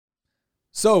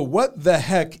So what the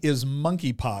heck is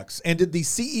monkeypox? And did the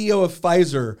CEO of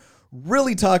Pfizer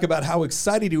really talk about how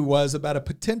excited he was about a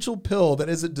potential pill that,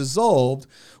 as it dissolved,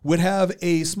 would have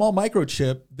a small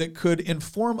microchip that could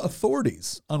inform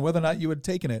authorities on whether or not you had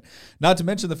taken it? Not to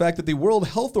mention the fact that the World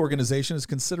Health Organization is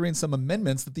considering some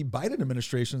amendments that the Biden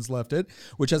administration has left it,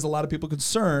 which has a lot of people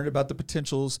concerned about the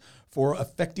potentials for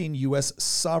affecting U.S.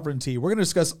 sovereignty. We're going to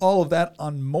discuss all of that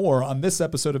and more on this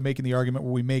episode of Making the Argument,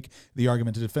 where we make the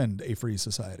argument to defend a free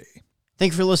society.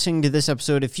 Thank you for listening to this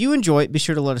episode. If you enjoy it, be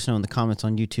sure to let us know in the comments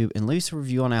on YouTube and leave us a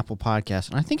review on Apple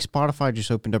Podcasts. And I think Spotify just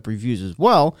opened up reviews as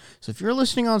well. So if you're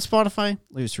listening on Spotify,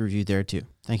 leave us a review there too.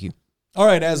 Thank you. All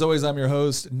right, as always, I'm your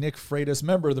host, Nick Freitas,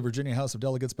 member of the Virginia House of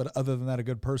Delegates, but other than that, a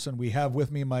good person. We have with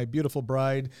me my beautiful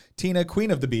bride, Tina, Queen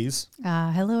of the Bees.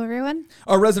 Hello, everyone.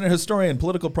 Our resident historian,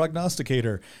 political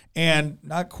prognosticator, and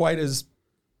not quite as,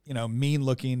 mean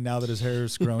looking now that his hair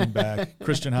is growing back,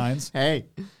 Christian Hines. Hey.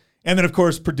 And then, of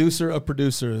course, producer of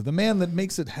producer, the man that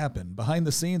makes it happen behind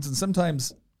the scenes and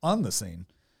sometimes on the scene,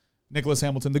 Nicholas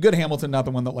Hamilton, the good Hamilton, not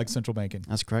the one that likes central banking.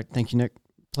 That's correct. Thank you, Nick.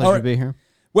 Pleasure to be here.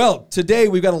 Well, today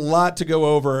we've got a lot to go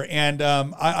over, and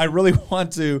I really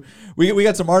want to. We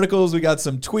got some articles, we got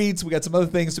some tweets, we got some other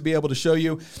things to be able to show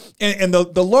you. And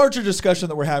the larger discussion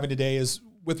that we're having today is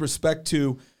with respect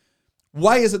to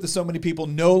why is it that so many people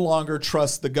no longer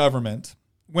trust the government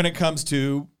when it comes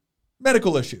to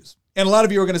medical issues? And a lot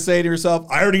of you are going to say to yourself,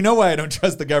 I already know why I don't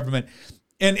trust the government.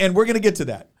 And we're going to get to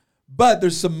that. But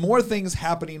there's some more things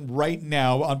happening right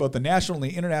now on both the national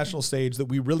and the international stage that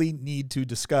we really need to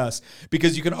discuss,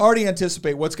 because you can already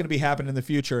anticipate what's going to be happening in the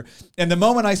future. And the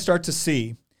moment I start to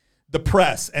see the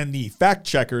press and the fact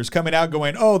checkers coming out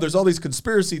going, oh, there's all these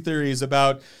conspiracy theories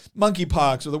about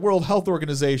monkeypox or the World Health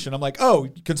Organization, I'm like, oh,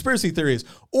 conspiracy theories.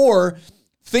 Or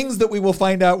things that we will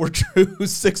find out were true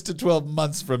 6 to 12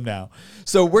 months from now.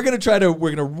 So we're going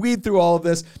to read through all of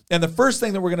this. And the first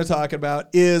thing that we're going to talk about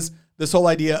is this whole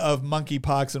idea of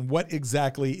monkeypox and what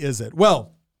exactly is it?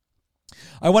 Well,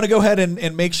 I want to go ahead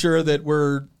and make sure that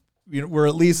we're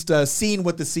at least seeing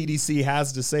what the CDC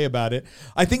has to say about it.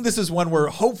 I think this is one where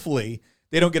hopefully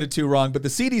they don't get it too wrong, but the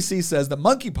CDC says that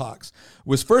monkeypox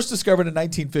was first discovered in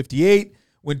 1958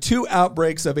 when 2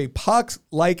 outbreaks of a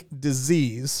pox-like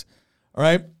disease, all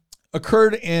right,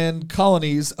 occurred in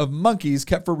colonies of monkeys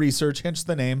kept for research, hence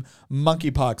the name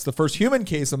monkeypox. The first human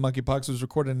case of monkeypox was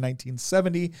recorded in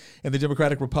 1970 in the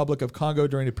Democratic Republic of Congo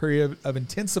during a period of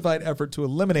intensified effort to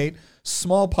eliminate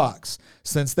smallpox.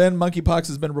 Since then, monkeypox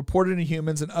has been reported in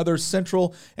humans in other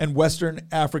Central and Western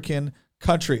African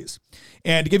countries.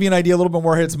 And to give you an idea a little bit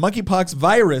more here, it's monkeypox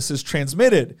virus is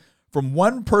transmitted from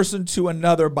one person to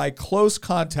another by close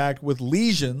contact with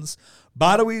lesions,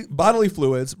 bodily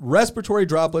fluids, respiratory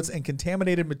droplets, and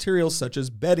contaminated materials such as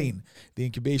bedding. The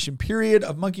incubation period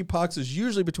of monkeypox is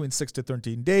usually between 6 to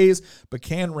 13 days, but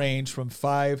can range from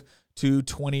 5 to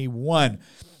 21.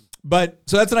 But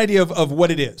so that's an idea of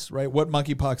what it is, right? What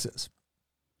monkeypox is.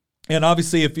 And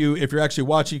obviously, if you're actually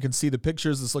watching, you can see the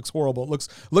pictures. This looks horrible. It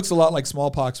looks a lot like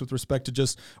smallpox with respect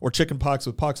to or chicken pox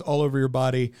with pox all over your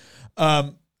body.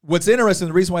 What's interesting,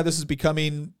 the reason why this is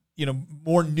becoming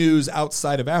more news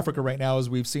outside of Africa right now is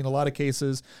we've seen a lot of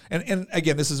cases, and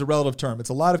again, this is a relative term. It's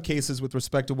a lot of cases with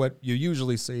respect to what you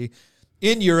usually see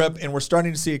in Europe, and we're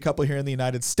starting to see a couple here in the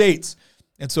United States.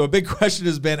 And so a big question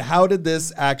has been, how did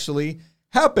this actually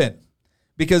happen?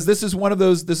 Because this is one of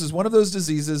those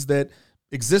diseases that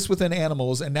exists within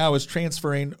animals and now is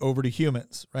transferring over to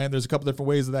humans, right? And there's a couple different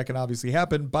ways that can obviously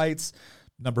happen, bites,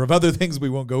 a number of other things we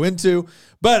won't go into.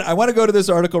 But I want to go to this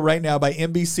article right now by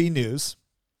NBC News.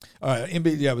 All right,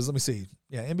 let me see.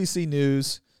 Yeah, NBC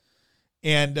News.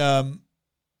 And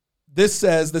this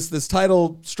says, this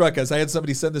title struck us. I had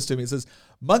somebody send this to me. It says,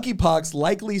 monkeypox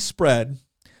likely spread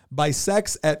by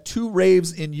sex at 2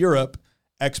 raves in Europe,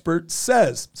 expert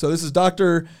says. So this is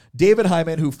Dr. David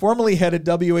Hyman, who formerly headed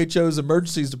WHO's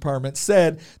emergencies department,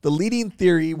 said the leading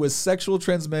theory was sexual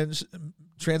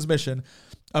transmission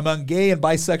among gay and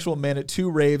bisexual men at 2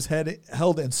 raves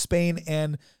held in Spain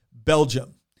and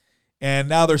Belgium. And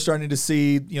now they're starting to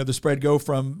see, the spread go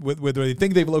from where they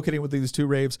think they've located with these 2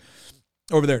 raves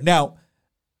over there. Now,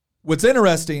 what's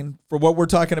interesting for what we're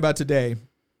talking about today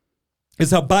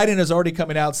is how Biden is already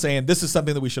coming out saying this is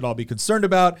something that we should all be concerned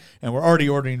about, and we're already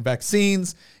ordering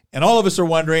vaccines. And all of us are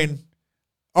wondering,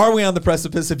 are we on the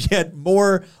precipice of yet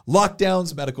more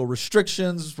lockdowns, medical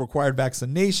restrictions, required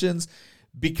vaccinations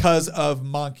because of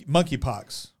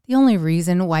monkeypox? The only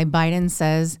reason why Biden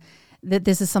says that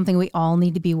this is something we all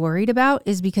need to be worried about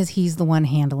is because he's the one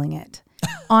handling it.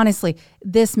 Honestly,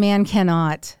 this man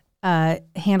cannot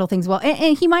handle things well.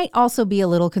 And he might also be a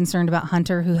little concerned about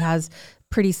Hunter, who has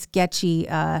pretty sketchy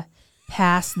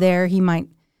pass there. He might,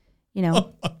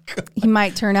 he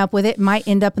might turn up with it. Might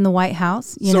end up in the White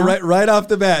House. You know? right off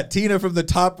the bat, Tina from the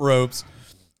top ropes.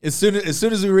 As soon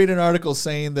as we read an article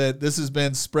saying that this has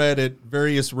been spread at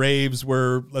various raves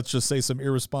where, let's just say, some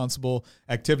irresponsible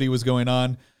activity was going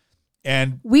on,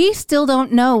 and we still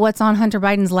don't know what's on Hunter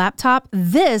Biden's laptop.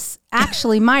 This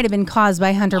actually might have been caused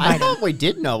by Hunter Biden. I thought we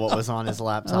did know what was on his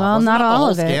laptop. Well, Wasn't not that the all whole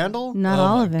of it. Scandal? Not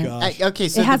all of it. Okay,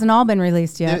 so it hasn't all been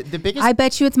released yet. the biggest. I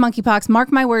bet you it's monkeypox.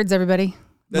 Mark my words, everybody.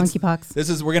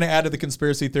 Monkeypox. We're going to add to the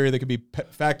conspiracy theory that can be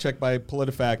fact checked by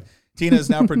PolitiFact. Tina is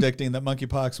now predicting that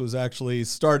monkeypox was actually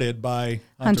started by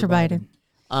Hunter Biden.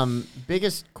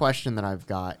 Biggest question that I've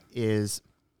got is,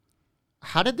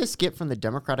 how did this get from the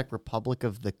Democratic Republic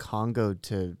of the Congo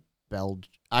to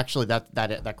Belgium? Actually,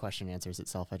 that question answers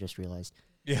itself. I just realized.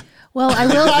 Yeah. Well,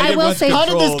 I will say, how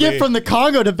did this get from the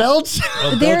Congo to Belgium?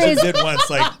 Well, Belgium did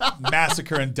once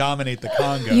massacre and dominate the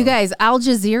Congo. You guys, Al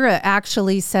Jazeera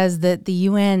actually says that the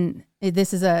UN.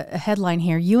 This is a headline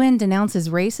here. UN denounces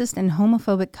racist and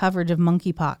homophobic coverage of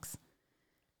monkeypox.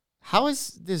 How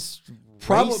is this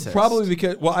racist? Probably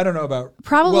because, well, I don't know about.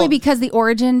 Because the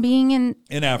origin being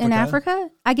in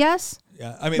Africa, I guess.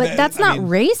 Yeah, I mean, but that's not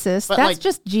racist. That's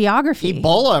just geography.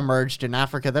 Ebola emerged in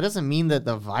Africa. That doesn't mean that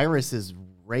the virus is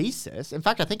racist. In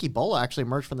fact, I think Ebola actually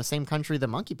emerged from the same country that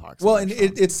monkeypox. Well, and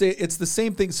it's the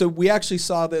same thing. So we actually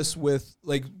saw this with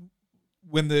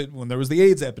when there was the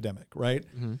AIDS epidemic, right?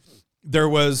 Mm-hmm. There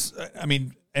was,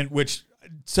 which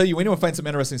tell you, when anyone finds some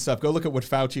interesting stuff, go look at what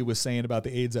Fauci was saying about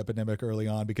the AIDS epidemic early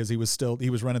on, because he was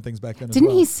running things back then.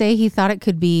 Didn't he say he thought it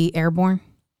could be airborne?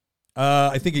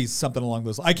 I think he's something along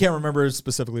those. I can't remember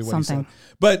specifically what he said,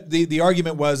 but the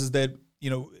argument was that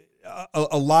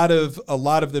a lot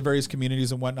of the various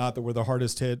communities and whatnot that were the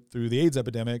hardest hit through the AIDS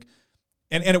epidemic,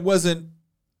 and it wasn't,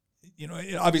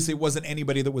 obviously it wasn't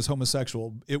anybody that was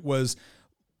homosexual. It was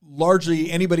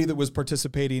largely anybody that was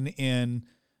participating in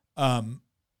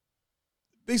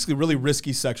basically really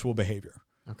risky sexual behavior.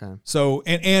 Okay. So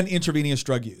and intravenous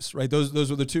drug use, right? Those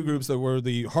were the two groups that were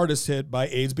the hardest hit by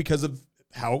AIDS because of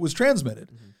how it was transmitted.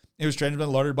 Mm-hmm. It was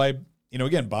transmitted largely by,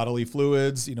 again, bodily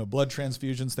fluids, blood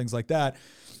transfusions, things like that.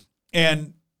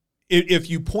 And if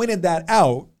you pointed that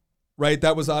out, right,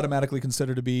 that was automatically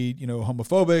considered to be,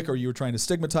 homophobic, or you were trying to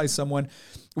stigmatize someone.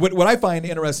 What I find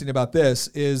interesting about this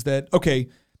is that, okay,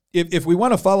 if we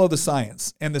want to follow the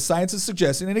science, and the science is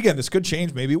suggesting, and again, this could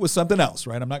change, maybe it was something else,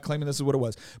 right? I'm not claiming this is what it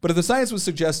was. But if the science was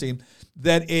suggesting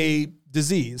that a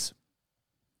disease,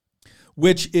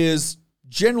 which is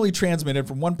generally transmitted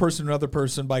from one person to another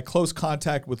person by close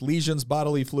contact with lesions,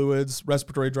 bodily fluids,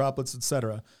 respiratory droplets,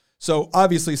 etc. So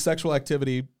obviously sexual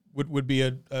activity would be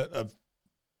a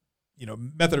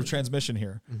method of transmission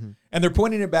here. Mm-hmm. And they're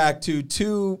pointing it back to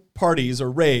two parties or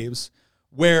raves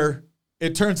where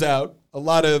it turns out a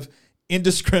lot of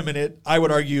indiscriminate, I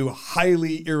would argue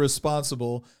highly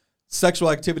irresponsible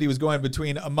sexual activity was going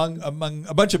between among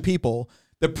a bunch of people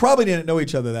that probably didn't know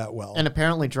each other that well. And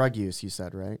apparently drug use, you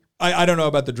said, right? I don't know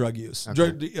about the drug use.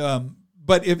 Okay.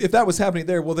 But if that was happening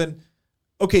there, well then,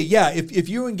 okay, yeah, if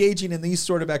you're engaging in these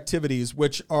sort of activities,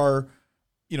 which are,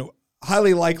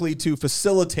 highly likely to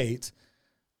facilitate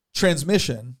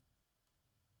transmission,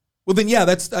 well then, yeah,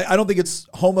 I don't think it's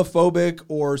homophobic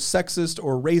or sexist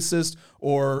or racist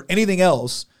or anything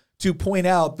else to point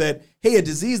out that, hey, a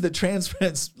disease that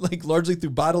transmits largely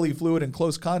through bodily fluid and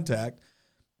close contact,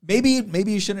 maybe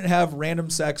you shouldn't have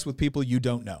random sex with people you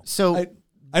don't know. So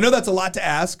I know that's a lot to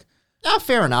ask.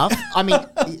 Fair enough. I mean,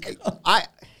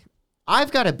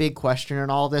 I've got a big question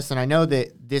in all this, and I know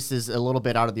that this is a little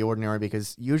bit out of the ordinary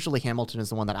because usually Hamilton is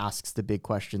the one that asks the big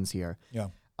questions here. Yeah.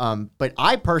 But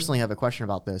I personally have a question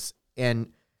about this,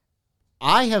 and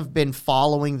I have been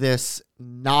following this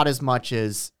not as much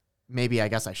as maybe I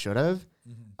guess I should have.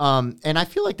 And I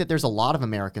feel like that there's a lot of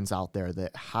Americans out there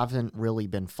that haven't really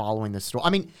been following this story. I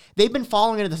mean, they've been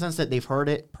following it in the sense that they've heard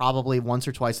it probably once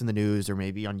or twice in the news or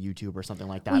maybe on YouTube or something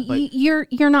like that. Well, but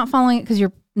you're not following it because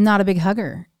you're not a big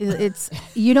hugger. It's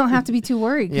you don't have to be too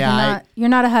worried. Yeah, you're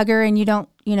not a hugger, and you don't.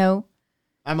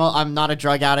 I'm not a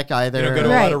drug addict either. You don't go to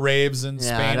a lot of raves in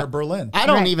Spain or Berlin. I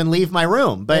don't even leave my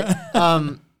room. But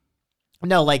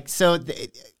no,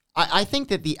 I think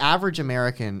that the average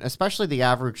American, especially the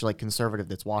average conservative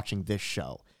that's watching this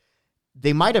show,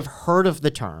 they might have heard of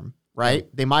the term, right?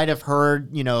 They might have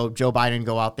heard, Joe Biden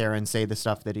go out there and say the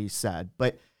stuff that he said,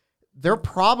 but they're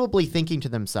probably thinking to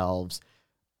themselves,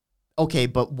 okay,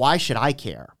 but why should I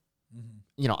care?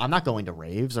 Mm-hmm. I'm not going to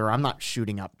raves, or I'm not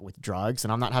shooting up with drugs,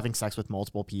 and I'm not having sex with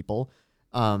multiple people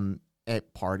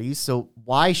at parties. So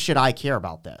why should I care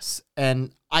about this?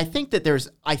 And I think that there's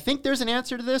an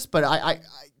answer to this, but I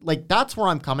that's where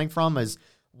I'm coming from is,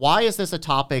 Why is this a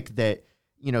topic that,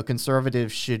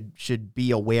 conservatives should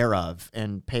be aware of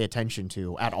and pay attention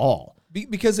to at all?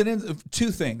 Because it ends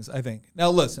two things, I think. Now,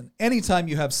 listen, anytime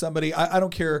you have somebody, I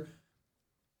don't care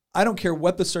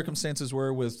what the circumstances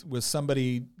were with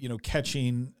somebody,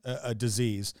 catching a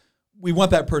disease. We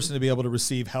want that person to be able to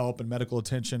receive help and medical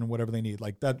attention and whatever they need,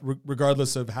 like that,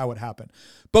 regardless of how it happened.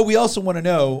 But we also want to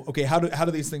know, okay, how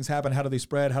do these things happen? How do they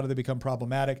spread? How do they become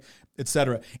problematic, et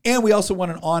cetera? And we also want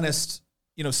an honest,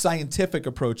 scientific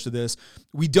approach to this.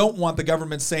 We don't want the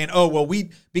government saying, oh, well,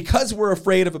 because we're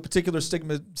afraid of a particular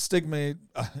stigmatizing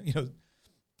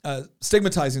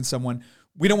someone,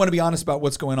 we don't want to be honest about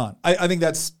what's going on. I think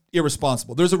that's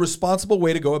irresponsible. There's a responsible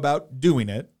way to go about doing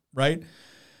it, right?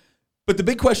 But the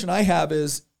big question I have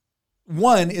is,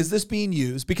 one, is this being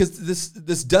used? Because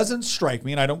this doesn't strike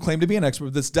me, and I don't claim to be an expert,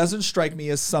 but this doesn't strike me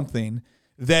as something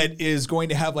that is going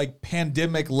to have like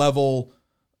pandemic level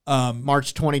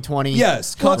March 2020.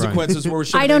 Yes, consequences where we're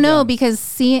shutting I don't know down. because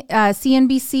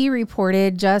CNBC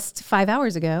reported just 5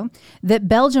 hours ago that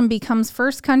Belgium becomes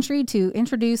first country to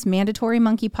introduce mandatory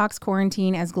monkeypox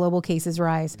quarantine as global cases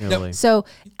rise. Really? So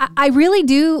I really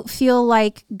do feel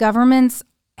like governments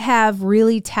have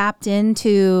really tapped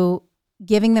into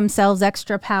giving themselves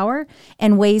extra power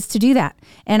and ways to do that.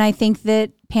 And I think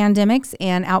that pandemics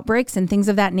and outbreaks and things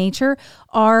of that nature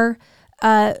are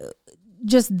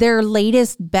just their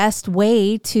latest best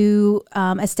way to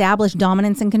establish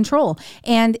dominance and control.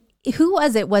 And who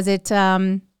was it? Was it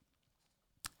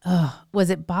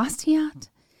Bastiat?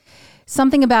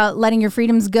 Something about letting your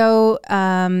freedoms go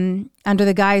under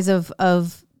the guise of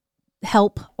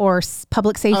help or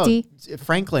public safety. Oh,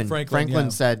 Franklin yeah.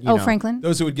 said, Franklin.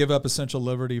 Those who would give up essential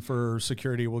liberty for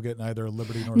security will get neither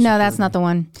liberty nor No, security. that's not the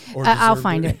one. Or I'll deserved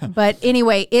find it. it. But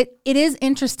anyway, it is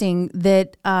interesting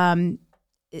that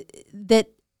that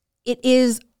it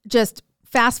is just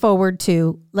fast forward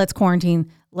to let's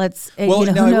quarantine. Let's Well,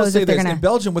 who now I will knows say if they're this. gonna. In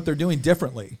Belgium, what they're doing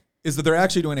differently is that they're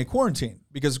actually doing a quarantine,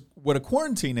 because what a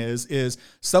quarantine is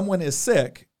someone is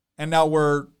sick and now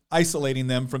we're isolating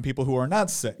them from people who are not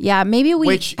sick. Yeah, maybe we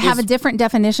Which have a different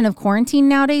definition of quarantine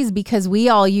nowadays, because we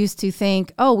all used to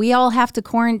think, oh, we all have to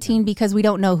quarantine because we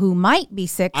don't know who might be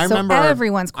sick.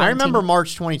 Everyone's quarantined. I remember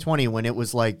March 2020 when it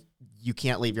was like, you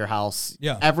can't leave your house.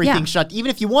 Yeah. Everything's Yeah. shut.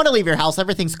 Even if you want to leave your house,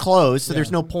 everything's closed. So Yeah.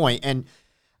 there's no point. And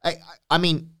I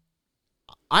mean,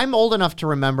 I'm old enough to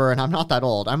remember, and I'm not that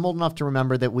old. I'm old enough to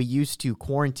remember that we used to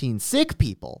quarantine sick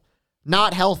people,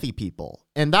 not healthy people.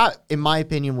 And that, in my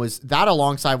opinion, was that,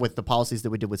 alongside with the policies that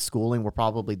we did with schooling, were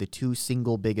probably the two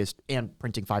single biggest, and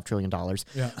printing $5 trillion,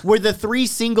 were the three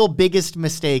single biggest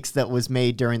mistakes that was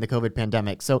made during the COVID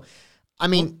pandemic. So, I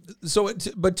mean,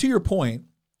 But to your point,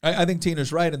 I think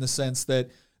Tina's right in the sense that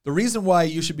the reason why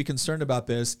you should be concerned about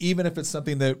this, even if it's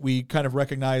something that we kind of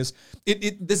recognize,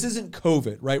 this isn't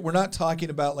COVID, right? We're not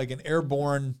talking about like an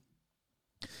airborne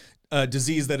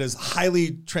disease that is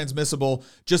highly transmissible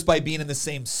just by being in the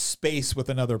same space with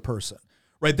another person,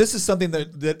 right? This is something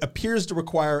that appears to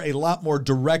require a lot more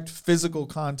direct physical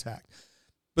contact.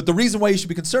 But the reason why you should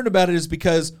be concerned about it is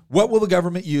because what will the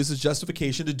government use as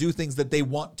justification to do things that they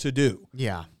want to do?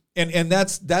 yeah. And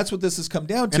that's what this has come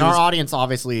down to. And our is- audience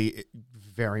obviously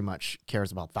very much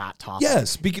cares about that topic.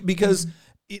 Yes, because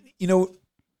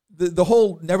the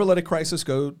whole never let a crisis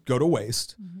go to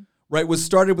waste, right? Was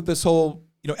started with this whole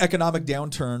economic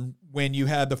downturn when you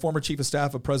had the former chief of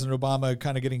staff of President Obama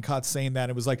kind of getting caught saying that.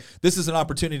 It was like, this is an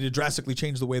opportunity to drastically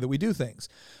change the way that we do things.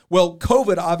 Well,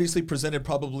 COVID obviously presented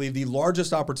probably the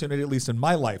largest opportunity, at least in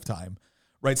my lifetime,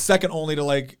 right? Second only to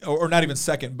or not even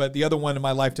second, but the other one in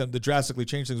my lifetime that drastically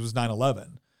changed things was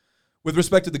 9/11. With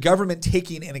respect to the government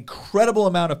taking an incredible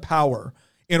amount of power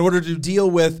in order to deal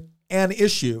with an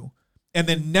issue and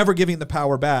then never giving the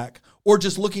power back, or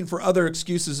just looking for other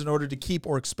excuses in order to keep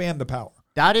or expand the power.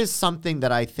 That is something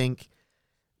that I think,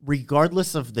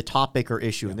 regardless of the topic or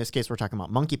issue, in this case, we're talking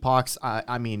about monkeypox.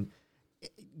 I mean,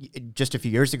 just a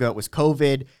few years ago, it was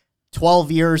COVID.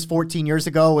 14 years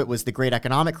ago, it was the great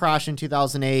economic crash in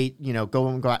 2008.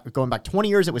 Going back 20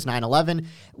 years, it was 9/11.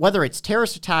 Whether it's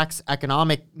terrorist attacks,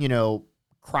 economic,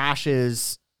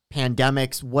 crashes,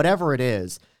 pandemics, whatever it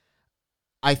is,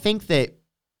 I think that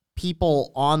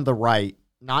people on the right,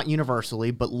 not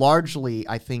universally, but largely,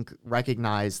 I think,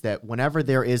 recognize that whenever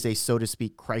there is a, so to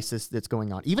speak, crisis that's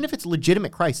going on, even if it's a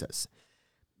legitimate crisis,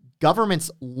 governments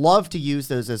love to use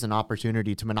those as an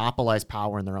opportunity to monopolize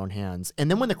power in their own hands. And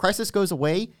then when the crisis goes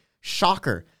away,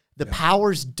 shocker, the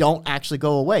powers don't actually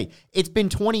go away. It's been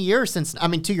 20 years since,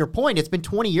 to your point, it's been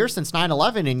 20 years since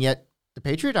 9/11, and yet the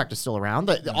Patriot Act is still around.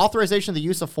 The authorization of the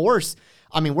use of force,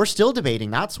 we're still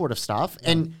debating that sort of stuff. Yeah.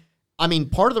 And I mean,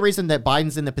 part of the reason that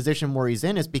Biden's in the position where he's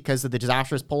in is because of the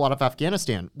disastrous pullout of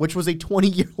Afghanistan, which was a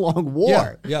 20-year-long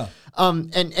war. Yeah.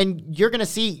 And you're going to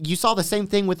see, you saw the same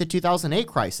thing with the 2008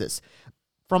 crisis.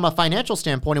 From a financial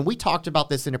standpoint, and we talked about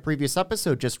this in a previous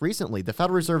episode just recently, the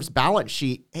Federal Reserve's balance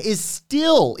sheet is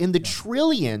still in the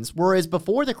trillions, whereas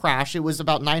before the crash, it was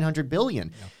about $900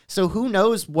 billion. Yeah. So who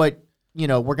knows what, we're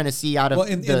going to see out of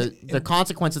the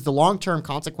consequences, the long-term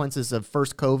consequences of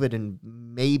first COVID and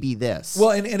maybe this.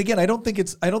 Well, and again, I don't think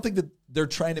that they're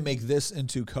trying to make this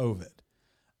into COVID.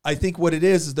 I think what it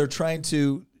is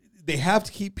they have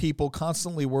to keep people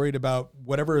constantly worried about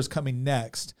whatever is coming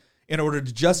next in order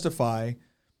to justify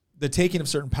the taking of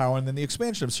certain power and then the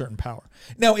expansion of certain power.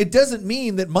 Now, it doesn't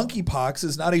mean that monkeypox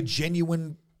is not a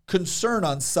genuine concern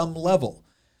on some level.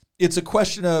 It's a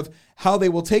question of how they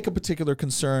will take a particular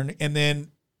concern and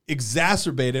then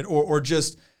exacerbate it or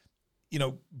just,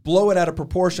 blow it out of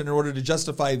proportion in order to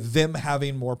justify them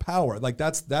having more power. Like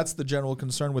that's the general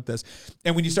concern with this.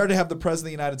 And when you start to have the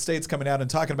president of the United States coming out and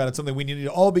talking about it, something we need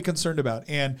to all be concerned about.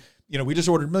 And, we just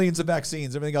ordered millions of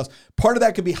vaccines, everything else. Part of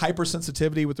that could be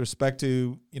hypersensitivity with respect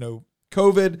to,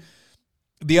 COVID.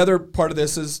 The other part of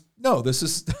this is,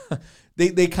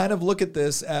 they kind of look at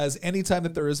this as anytime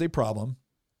that there is a problem,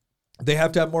 they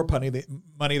have to have more money, they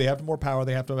have to have more power,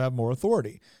 they have to have more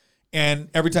authority. And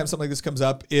every time something like this comes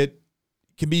up, it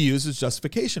can be used as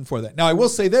justification for that. Now, I will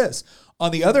say this.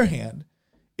 On the other hand,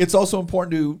 it's also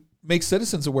important to make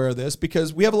citizens aware of this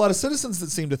because we have a lot of citizens that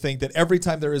seem to think that every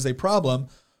time there is a problem,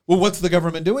 well, what's the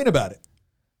government doing about it?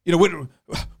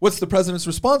 What's the president's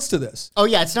response to this? Oh,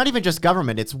 yeah. It's not even just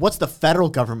government. It's what's the federal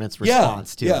government's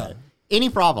response to it. Any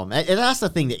problem. And that's the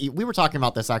thing that we were talking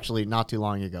about this actually not too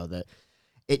long ago, that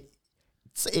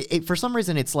it for some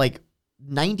reason, it's like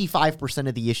 95%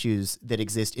 of the issues that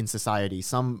exist in society,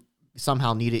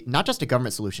 somehow need it, not just a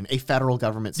government solution, a federal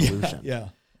government solution. Yeah.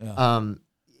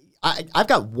 I've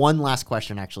got one last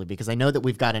question actually, because I know that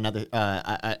we've got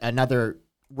another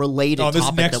related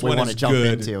topic that we want to jump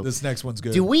into. This next one's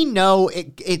good. Do we know,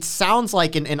 it sounds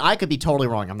like, and I could be totally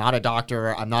wrong. I'm not a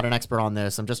doctor. I'm not an expert on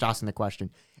this. I'm just asking the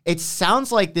question. It sounds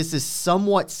like this is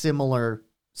somewhat similar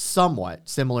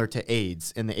to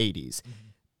AIDS in the 80s. Mm-hmm.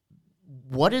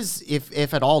 What is,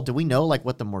 if at all, do we know like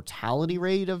what the mortality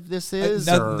rate of this is?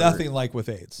 Nothing like with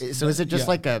AIDS. So is it just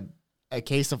like a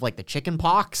case of like the chicken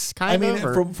pox kind of?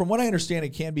 I mean, from what I understand, it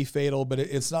can be fatal, but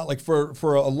it's not like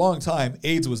for a long time,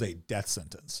 AIDS was a death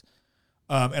sentence.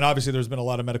 And obviously there's been a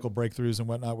lot of medical breakthroughs and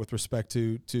whatnot with respect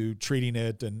to treating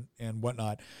it and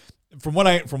whatnot. From what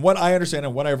I understand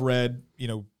and what I've read,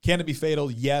 can it be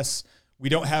fatal? Yes. We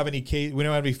don't have any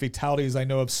fatalities I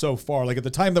know of so far. Like at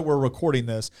the time that we're recording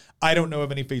this, I don't know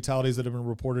of any fatalities that have been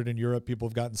reported in Europe. People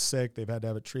have gotten sick. They've had to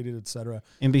have it treated, et cetera.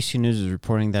 NBC News is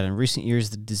reporting that in recent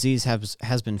years, the disease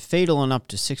has been fatal in up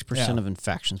to 6% of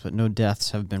infections, but no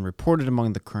deaths have been reported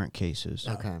among the current cases.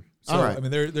 Okay. So, all right. I mean,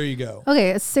 there you go.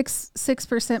 Okay, a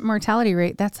 6% mortality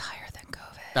rate. That's higher than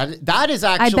COVID. That is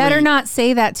actually... I better not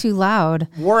say that too loud.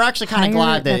 We're actually kind of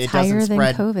glad that it doesn't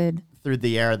spread COVID through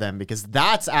the air then, because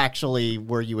that's actually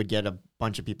where you would get a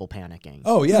bunch of people panicking.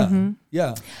 Oh, yeah. Mm-hmm.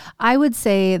 Yeah. I would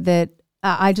say that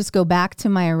I just go back to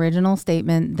my original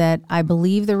statement that I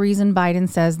believe the reason Biden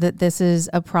says that this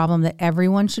is a problem that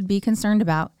everyone should be concerned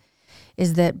about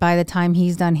is that by the time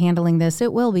he's done handling this,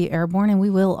 it will be airborne and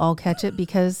we will all catch it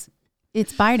because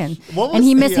it's Biden. And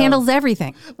he mishandles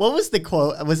everything. What was the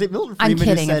quote? Was it Milton Friedman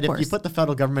who said if you put the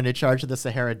federal government in charge of the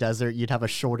Sahara Desert, you'd have a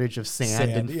shortage of sand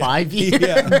in 5 years?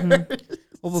 Yeah. Mm-hmm.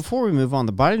 Well, before we move on,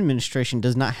 the Biden administration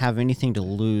does not have anything to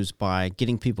lose by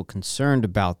getting people concerned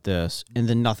about this and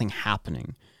then nothing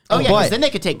happening. Oh, yeah, because then they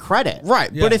could take credit.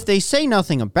 Right. Yeah. But if they say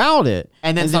nothing about it...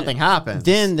 And then something happens.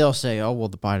 Then they'll say, oh, well,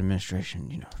 the Biden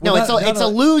administration, No, it's a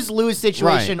lose-lose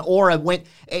situation, right. Or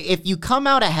if you come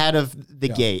out ahead of the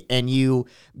gate and you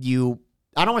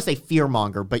I don't want to say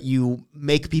fearmonger, but you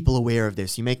make people aware of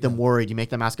this. You make them worried. You make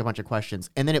them ask a bunch of questions.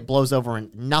 And then it blows over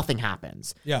and nothing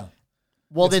happens. Yeah.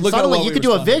 Well, then suddenly you could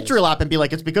do a victory lap and be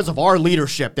like, it's because of our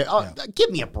leadership.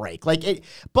 Give me a break.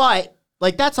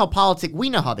 But that's how politics,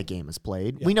 we know how the game is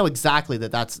played. Yeah. We know exactly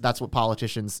that's what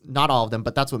politicians, not all of them,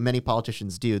 but that's what many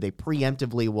politicians do. They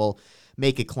preemptively will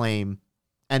make a claim,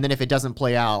 and then if it doesn't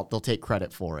play out, they'll take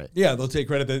credit for it. Yeah, they'll take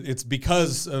credit that it's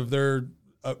because of their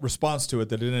response to it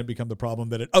that it didn't become the problem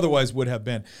that it otherwise would have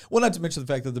been. Well, not to mention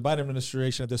the fact that the Biden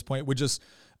administration at this point would just,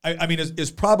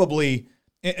 is probably...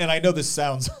 And I know this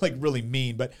sounds like really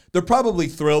mean, but they're probably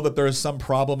thrilled that there is some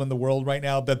problem in the world right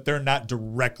now that they're not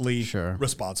directly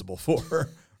responsible for,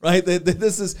 right?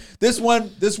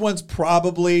 This one's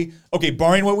probably okay.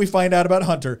 Barring what we find out about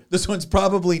Hunter, this one's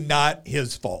probably not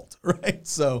his fault, right?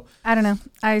 So I don't know.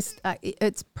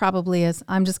 It's probably is.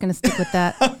 I'm just going to stick with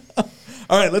that.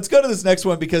 all right, let's go to this next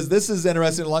one because this is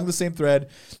interesting along the same thread,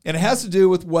 and it has to do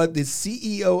with what the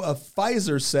CEO of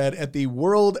Pfizer said at the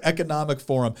World Economic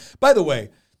Forum. By the way,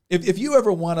 if you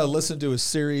ever want to listen to a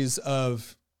series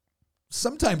of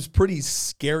sometimes pretty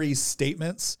scary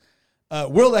statements,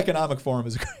 World Economic Forum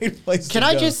is a great place to go. Can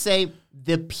I just say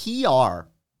the PR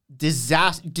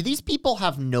disaster? Do these people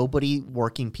have nobody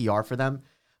working PR for them?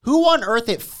 Who on earth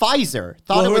at Pfizer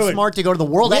thought it was smart to go to the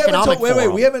World Economic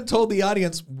Forum? We haven't told the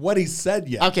audience what he said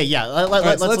yet. Okay, yeah.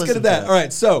 Let's get to that. All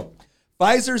right, so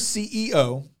Pfizer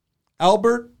CEO,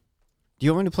 Albert. Do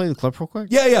you want me to play the clip real quick?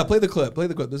 Yeah, play the clip.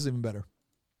 This is even better.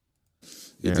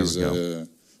 It is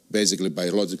basically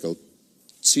biological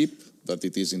chip that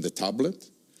it is in the tablet.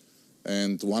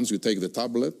 And once you take the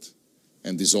tablet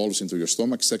and dissolves into your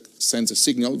stomach, sends a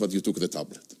signal that you took the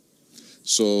tablet.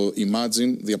 So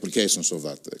imagine the applications of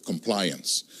that,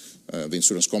 compliance. The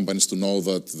insurance companies to know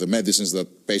that the medicines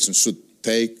that patients should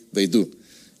take, they do.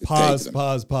 Pause.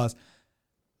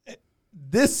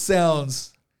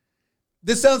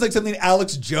 This sounds like something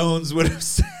Alex Jones would have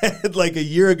said like a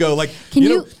year ago. Like, can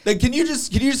you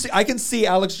just I can see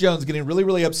Alex Jones getting really,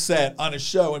 really upset on a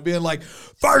show and being like,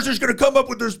 Pfizer's going to come up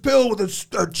with this pill with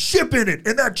a chip in it.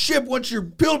 And that chip, once your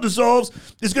pill dissolves,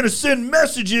 is going to send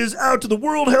messages out to the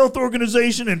World Health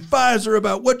Organization and Pfizer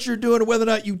about what you're doing and whether or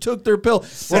not you took their pill.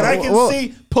 And I can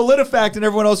see PolitiFact and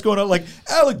everyone else going out like,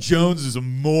 Alex Jones is a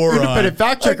moron. Independent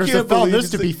fact checkers have found this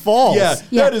to be false. Yeah,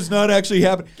 that is not actually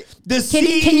happening. The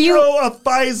CEO of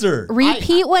Pfizer.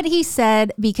 Repeat what he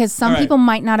said because some people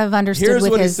might not have understood. Here's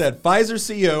what he said. Pfizer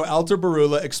CEO Alter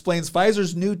Barula explains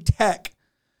Pfizer's new tech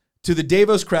to the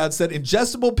Davos crowd, said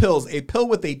ingestible pills, a pill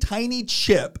with a tiny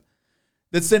chip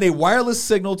that send a wireless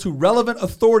signal to relevant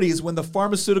authorities when the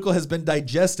pharmaceutical has been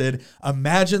digested.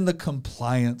 Imagine the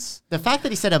compliance. The fact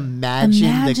that he said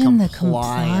imagine the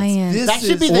compliance. That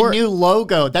should be the new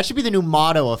logo. That should be the new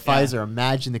motto of Pfizer.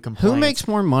 Imagine the compliance. Who makes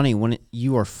more money when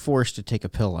you are forced to take a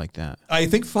pill like that? I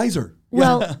think Pfizer.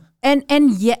 Well, and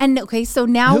okay, so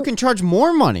now who can charge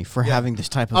more money for having this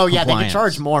type of compliance? They can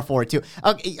charge more for it too.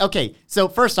 Okay, so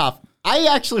first off, I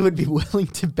actually would be willing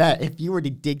to bet if you were to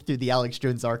dig through the Alex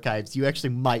Jones archives, you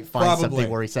actually might find something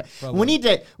where he said, we need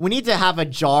to have a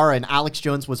jar, an Alex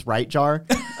Jones was right jar.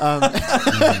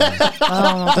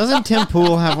 Doesn't Tim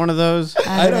Pool have one of those?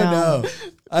 I don't know.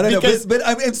 But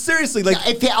I mean, seriously, like,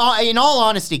 in all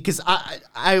honesty, because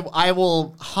I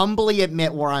will humbly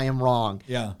admit where I am wrong.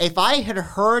 Yeah. If I had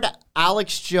heard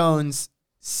Alex Jones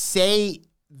say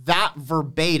that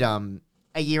verbatim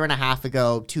a year and a half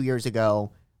ago, 2 years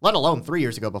ago, let alone 3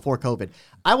 years ago before COVID,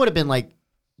 I would have been like,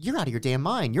 you're out of your damn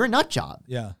mind. You're a nut job.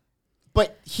 Yeah.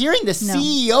 But hearing the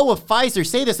CEO of Pfizer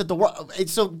say this at the world,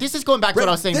 so this is going back to what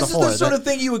I was saying before. This is the sort of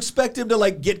thing you expect him to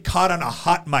like get caught on a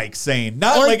hot mic saying,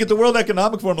 not like at the World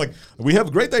Economic Forum, like, we have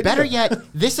a great idea. Better yet,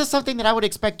 this is something that I would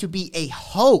expect to be a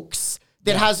hoax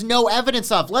that has no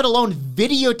evidence of, let alone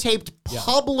videotaped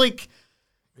public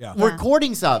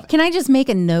recordings of. Can I just make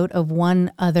a note of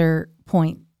one other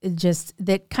point just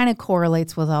that kind of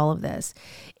correlates with all of this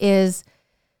is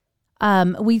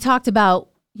we talked about,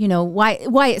 you know, why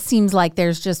it seems like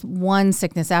there's just one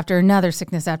sickness after another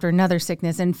sickness after another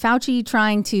sickness, and Fauci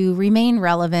trying to remain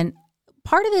relevant.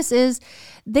 Part of this is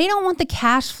they don't want the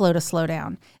cash flow to slow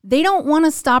down. They don't want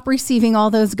to stop receiving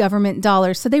all those government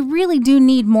dollars. So they really do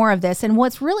need more of this. And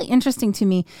what's really interesting to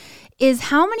me is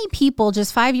how many people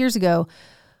just 5 years ago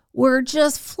were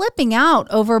just flipping out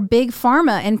over big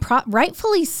pharma, and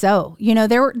rightfully so. You know,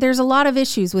 there's a lot of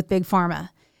issues with big pharma,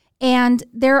 and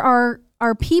there are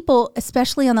people,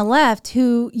 especially on the left,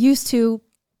 who used to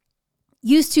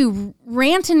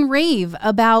rant and rave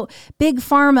about big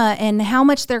pharma and how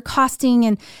much they're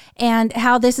costing and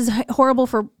how this is horrible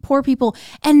for poor people,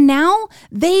 and now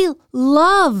they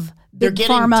love. They're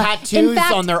getting pharma. tattoos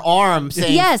on their arm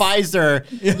saying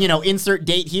Pfizer, you know, insert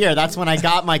date here. That's when I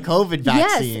got my COVID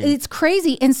vaccine. Yes, it's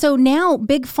crazy. And so now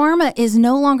big pharma is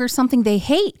no longer something they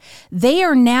hate. They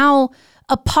are now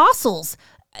apostles,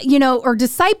 you know, or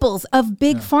disciples of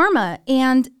big pharma.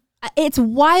 And it's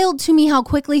wild to me how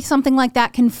quickly something like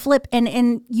that can flip.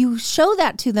 And you show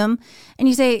that to them and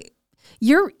you say,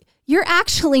 you're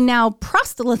actually now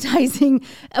proselytizing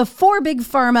for big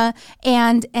pharma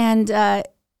and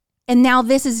now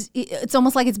it's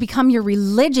almost like it's become your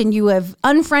religion. You have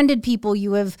unfriended people.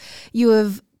 You have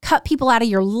cut people out of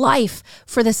your life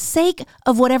for the sake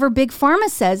of whatever big pharma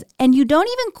says, and you don't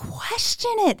even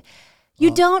question it.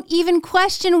 You don't even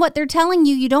question what they're telling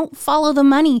you. You don't follow the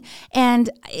money. And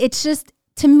it's just,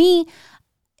 to me,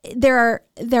 there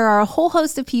are a whole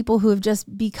host of people who have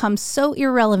just become so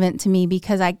irrelevant to me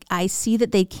because I see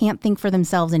that they can't think for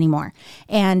themselves anymore.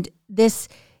 And this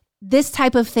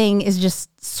type of thing is just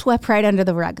swept right under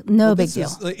the rug. No big deal.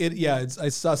 I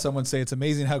saw someone say it's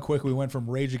amazing how quick we went from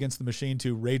Rage Against the Machine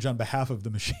to Rage on Behalf of the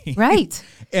Machine. Right.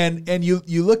 and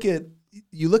you look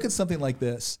at something like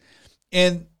this,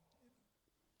 and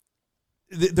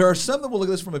there are some that will look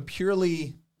at this from a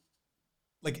purely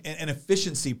like an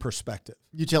efficiency perspective.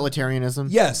 Utilitarianism.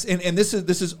 Yes, and this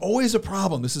is always a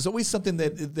problem. This is always something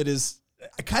that is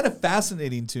kind of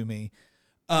fascinating to me.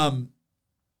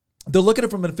 They'll look at it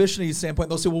from an efficiency standpoint.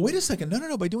 They'll say, well, wait a second.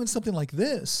 No. By doing something like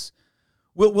this,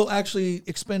 we'll actually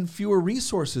expend fewer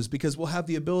resources because we'll have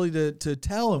the ability to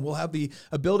tell, and we'll have the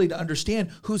ability to understand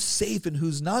who's safe and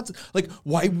who's not. Like,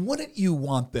 why wouldn't you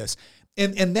want this?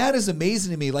 And that is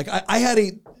amazing to me. Like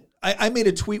I made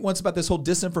a tweet once about this whole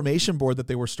disinformation board that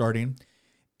they were starting.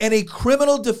 And a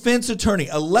criminal defense attorney,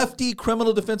 a lefty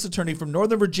criminal defense attorney from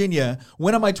Northern Virginia,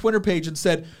 went on my Twitter page and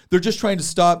said, they're just trying to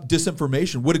stop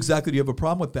disinformation. What exactly do you have a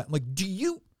problem with that? I'm like, do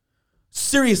you?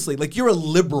 Seriously, like, you're a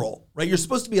liberal, right? You're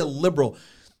supposed to be a liberal.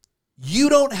 You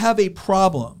don't have a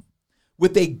problem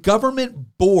with a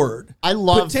government board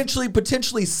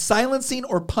potentially silencing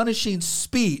or punishing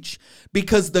speech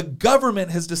because the government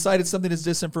has decided something is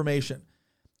disinformation.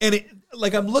 And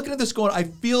I'm looking at this going, I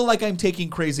feel like I'm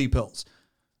taking crazy pills.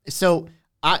 So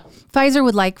Pfizer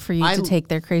would like for you to take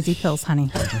their crazy pills,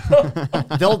 honey.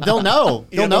 They'll know.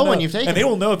 They'll know when you've taken and they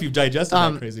will know if you've digested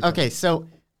that crazy pill. Okay, so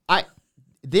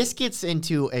this gets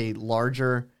into a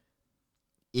larger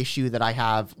issue that I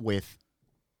have with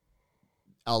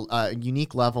a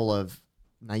unique level of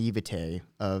naivete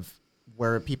of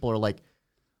where people are like,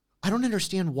 I don't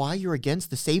understand why you're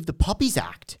against the Save the Puppies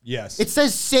Act. Yes. It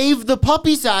says Save the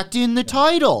Puppies Act in the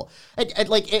title.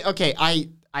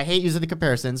 I hate using the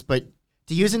comparisons, but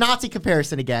to use a Nazi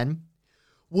comparison again,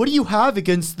 what do you have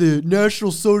against the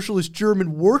National Socialist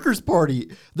German Workers'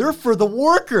 Party? They're for the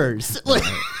workers.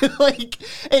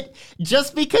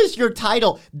 Just because your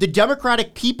title, the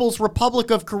Democratic People's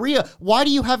Republic of Korea, why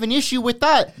do you have an issue with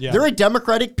that? Yeah. They're a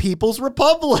Democratic People's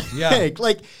Republic. Yeah.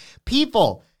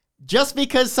 People, just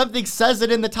because something says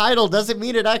it in the title doesn't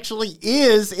mean it actually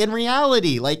is in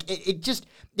reality.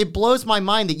 It blows my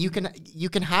mind that you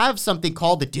can have something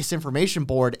called the Disinformation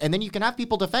Board, and then you can have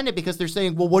people defend it because they're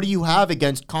saying, well, what do you have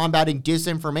against combating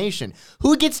disinformation?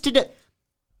 Who gets to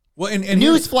Well, and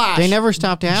newsflash. They never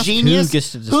stopped to ask Genius. who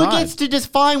gets to decide. Who gets to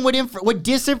define what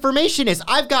disinformation is?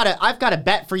 I've got a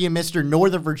bet for you, Mr.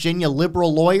 Northern Virginia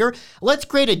liberal lawyer. Let's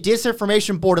create a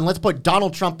disinformation board and let's put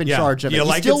Donald Trump in charge of it.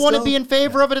 You still want to be in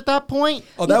favor of it at that point?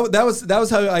 Oh,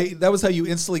 that was how you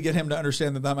instantly get him to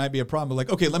understand that might be a problem. Like,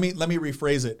 okay, let me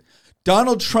rephrase it.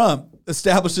 Donald Trump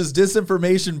establishes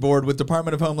disinformation board with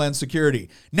Department of Homeland Security.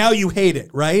 Now you hate it,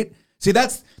 right? See,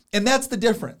 that's the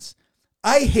difference.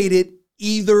 I hate it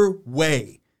either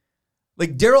way.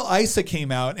 Like, Daryl Issa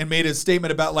came out and made a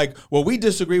statement about well, we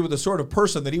disagree with the sort of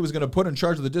person that he was going to put in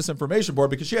charge of the disinformation board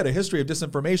because she had a history of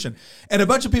disinformation. And a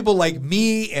bunch of people like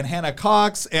me and Hannah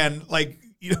Cox and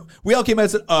we all came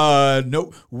out and said,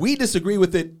 no, we disagree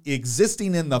with it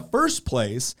existing in the first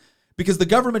place because the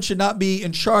government should not be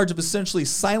in charge of essentially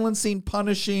silencing,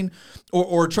 punishing,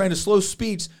 or trying to slow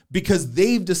speech because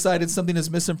they've decided something is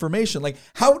misinformation. Like,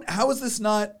 how is this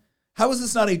not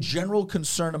a general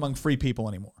concern among free people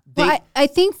anymore? Well, I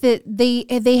think that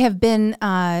they have been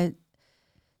kind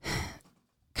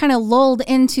of lulled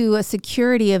into a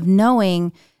security of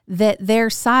knowing that their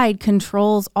side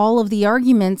controls all of the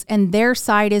arguments and their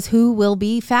side is who will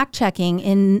be fact-checking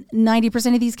in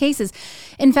 90% of these cases.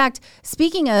 In fact,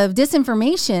 speaking of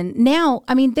disinformation, now,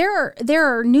 I mean, there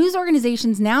are news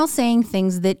organizations now saying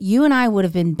things that you and I would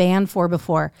have been banned for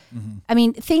before. Mm-hmm. I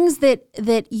mean, things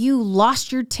that you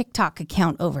lost your TikTok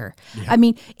account over. Yeah. I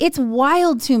mean, it's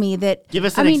wild to me that... Give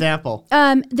us an example.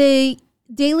 The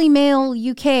Daily Mail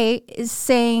UK is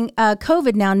saying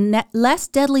COVID now less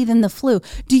deadly than the flu.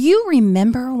 Do you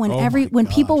remember when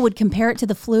people would compare it to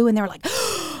the flu and they were like,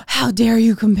 oh, how dare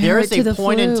you compare it to the flu? There is a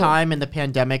point in time in the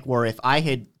pandemic where if I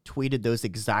had tweeted those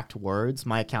exact words,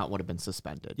 my account would have been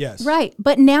suspended. Yes. Right.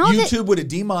 But now YouTube would have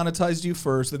demonetized you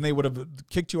first, then they would have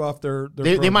kicked you off their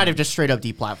They might have just straight up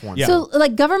deplatformed. Yeah. So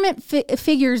government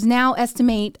figures now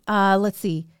estimate, let's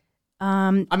see.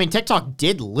 I mean, TikTok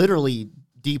did literally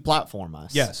deplatform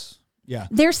us. Yes. Yeah.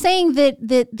 They're saying that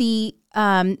the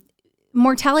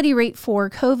mortality rate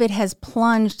for COVID has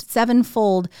plunged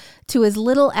sevenfold to as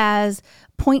little as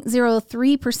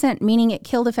 0.03%, meaning it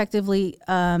killed effectively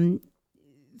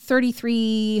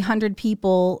 3,300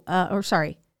 people,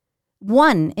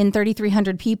 1 in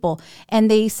 3,300 people.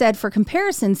 And they said, for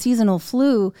comparison, seasonal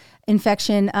flu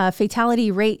infection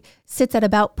fatality rate sits at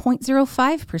about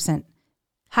 0.05%,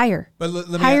 higher,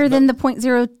 higher than the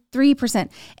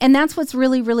 0.03%. And that's what's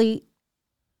really, really,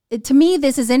 to me,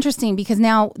 this is interesting because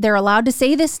now they're allowed to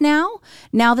say this now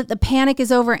that the panic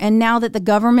is over and now that the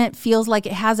government feels like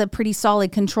it has a pretty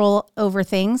solid control over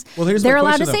things. Well, here's they're my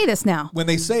allowed question, to say this now. When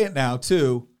they say it now,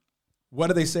 too, what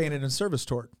are they saying it in service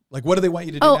toward? Like, what do they want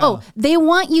you to do now? They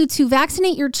want you to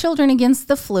vaccinate your children against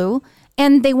the flu,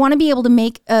 and they want to be able to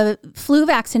make a flu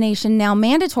vaccination now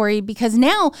mandatory because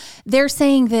now they're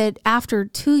saying that after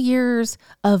 2 years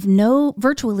of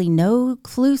virtually no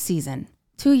flu season,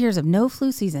 2 years of no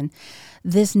flu season,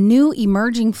 this new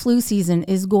emerging flu season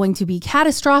is going to be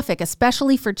catastrophic,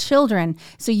 especially for children.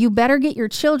 So you better get your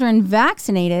children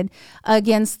vaccinated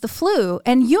against the flu.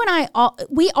 And you and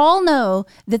we all know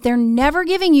that they're never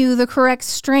giving you the correct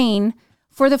strain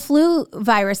for the flu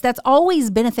virus. That's always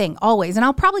been a thing, always. And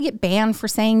I'll probably get banned for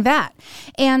saying that.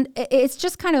 And it's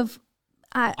just kind of,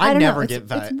 I don't never know. get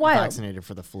It's wild. vaccinated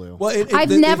for the flu. Well, I've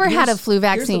never had a flu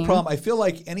vaccine. Here's the problem. I feel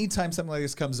like anytime something like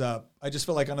this comes up, I just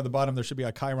feel like under the bottom there should be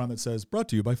a chyron that says "Brought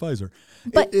to you by Pfizer."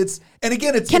 But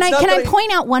Can I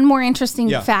point out one more interesting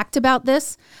fact about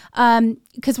this?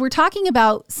 Because we're talking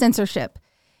about censorship,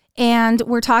 and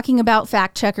we're talking about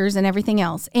fact checkers and everything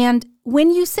else. And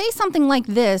when you say something like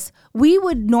this, we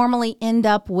would normally end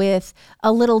up with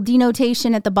a little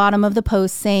denotation at the bottom of the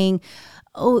post saying,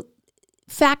 "Oh,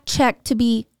 fact check to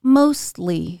be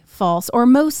mostly false or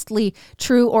mostly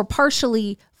true or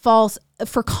partially false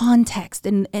for context."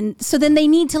 And so then they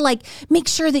need to like make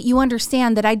sure that you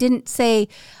understand that I didn't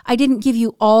give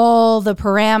you all the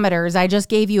parameters. I just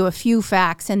gave you a few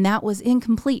facts and that was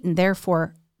incomplete and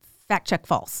therefore fact check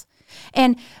false.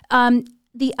 And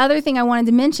the other thing I wanted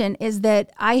to mention is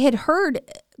that I had heard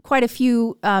quite a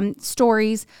few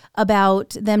stories about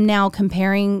them now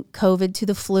comparing COVID to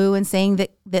the flu and saying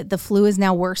that the flu is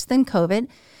now worse than COVID.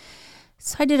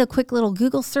 So I did a quick little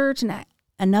Google search and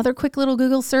another quick little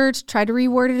Google search, tried to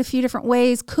reword it a few different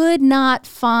ways, could not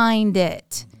find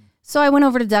it. So I went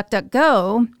over to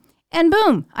DuckDuckGo and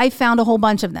boom, I found a whole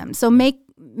bunch of them. So make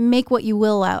what you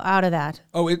will out of that.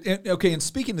 Oh, okay. And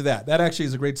speaking to that actually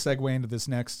is a great segue into this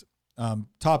next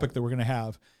topic that we're going to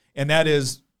have. And that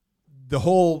is the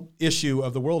whole issue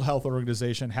of the World Health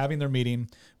Organization having their meeting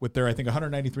with their, I think,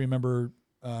 193 member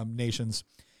nations.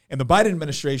 And the Biden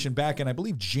administration back in, I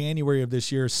believe, January of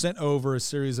this year, sent over a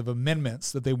series of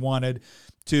amendments that they wanted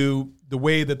to the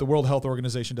way that the World Health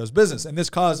Organization does business. And this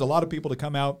caused a lot of people to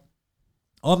come out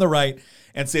on the right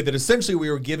and say that essentially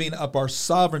we were giving up our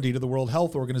sovereignty to the World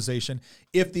Health Organization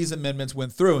if these amendments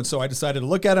went through. And so I decided to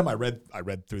look at them. I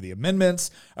read through the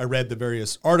amendments. I read the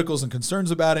various articles and concerns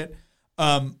about it.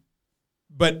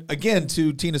 But again,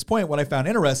 to Tina's point, what I found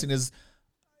interesting is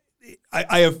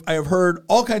I have heard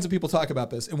all kinds of people talk about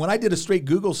this. And when I did a straight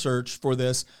Google search for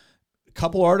this, a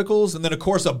couple articles, and then of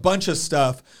course a bunch of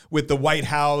stuff with the White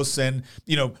House and,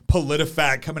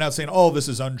 PolitiFact coming out saying, oh, this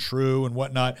is untrue and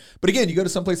whatnot. But again, you go to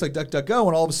someplace like DuckDuckGo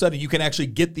and all of a sudden you can actually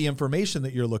get the information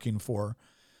that you're looking for.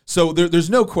 So there's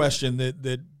no question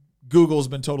that Google's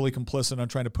been totally complicit on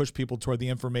trying to push people toward the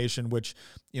information which,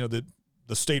 the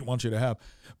state wants you to have.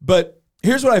 But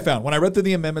here's what I found when I read through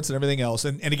the amendments and everything else.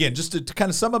 And again, just to kind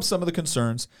of sum up some of the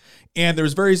concerns. And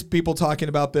there's various people talking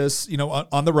about this,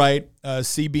 on the right.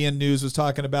 CBN News was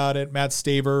talking about it. Matt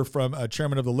Staver, from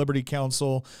chairman of the Liberty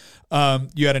Council.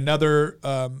 You had another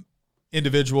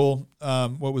individual,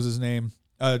 what was his name?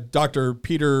 Dr.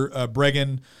 Peter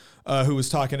Breggin, who was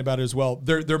talking about it as well.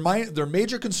 Their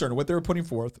major concern, what they were putting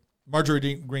forth, Marjorie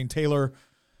Taylor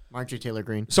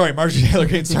Greene. Sorry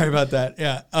about that.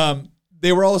 Yeah.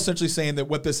 They were all essentially saying that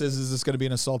what this is this going to be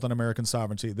an assault on American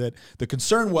sovereignty. That the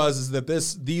concern is that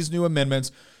these new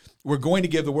amendments were going to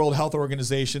give the World Health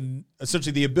Organization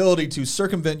essentially the ability to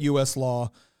circumvent U.S.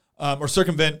 law or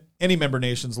circumvent any member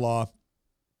nation's law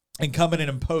and come in and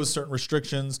impose certain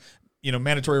restrictions,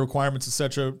 mandatory requirements, et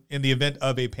cetera, in the event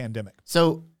of a pandemic.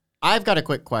 So I've got a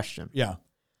quick question. Yeah.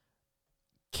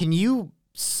 Can you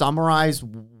summarize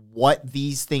what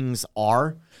these things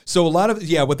are? So a lot of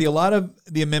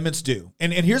the amendments do.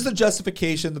 And here's the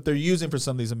justification that they're using for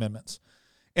some of these amendments.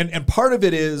 And part of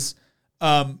it is,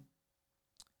 a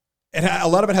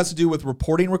lot of it has to do with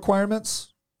reporting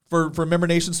requirements for member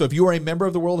nations. So if you are a member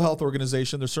of the World Health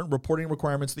Organization, there's certain reporting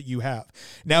requirements that you have.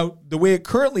 Now, the way it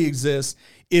currently exists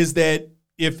is that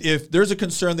if there's a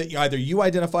concern that either you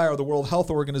identify or the World Health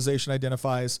Organization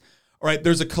identifies, all right,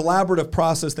 there's a collaborative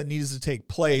process that needs to take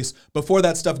place before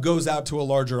that stuff goes out to a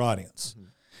larger audience. Mm-hmm.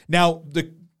 Now,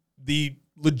 the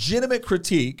legitimate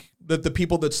critique that the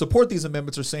people that support these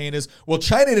amendments are saying is, well,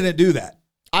 China didn't do that.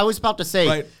 I was about to say,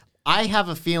 Right. I have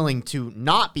a feeling to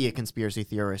not be a conspiracy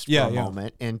theorist for a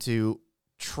moment and to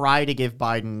try to give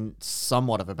Biden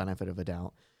somewhat of a benefit of a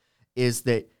doubt is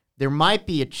that there might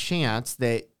be a chance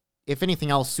that, if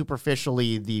anything else,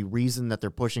 superficially, the reason that they're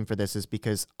pushing for this is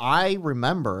because I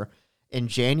remember in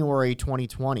January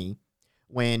 2020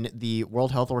 when the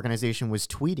World Health Organization was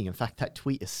tweeting, in fact, that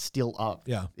tweet is still up,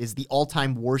 is the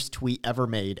all-time worst tweet ever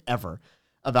made, ever,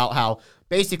 about how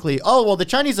basically, oh, well, the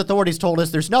Chinese authorities told us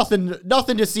there's nothing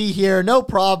to see here, no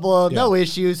problem, no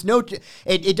issues,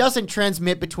 it doesn't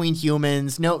transmit between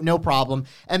humans, no problem.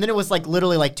 And then it was like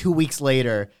literally like 2 weeks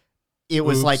later, it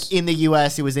was like in the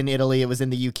US, it was in Italy, it was in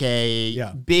the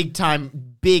UK, big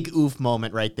time, big oof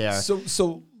moment right there.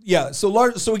 So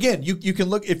again, you can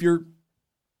look,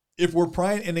 if we're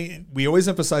prying, and we always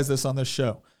emphasize this on this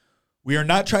show, we are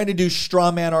not trying to do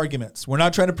straw man arguments. We're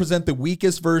not trying to present the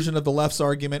weakest version of the left's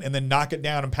argument and then knock it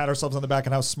down and pat ourselves on the back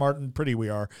and how smart and pretty we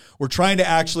are. We're trying to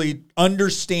actually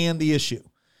understand the issue.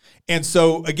 And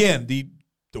so, again, the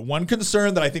one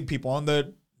concern that I think people on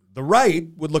the right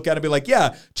would look at and be like,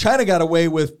 yeah, China got away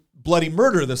with bloody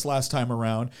murder this last time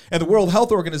around, and the World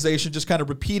Health Organization just kind of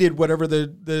repeated whatever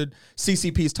the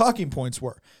CCP's talking points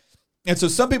were. And so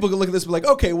some people can look at this and be like,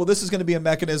 okay, well, this is going to be a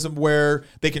mechanism where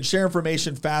they can share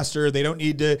information faster. They don't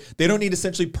need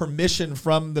essentially permission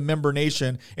from the member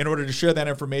nation in order to share that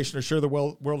information or share the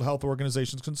World Health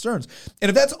Organization's concerns. And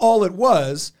if that's all it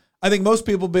was, I think most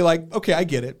people will be like, okay, I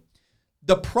get it.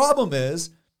 The problem is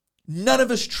none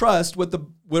of us trust what the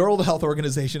World Health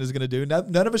Organization is going to do.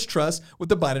 None of us trust what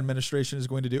the Biden administration is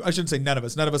going to do. I shouldn't say none of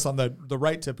us. None of us on the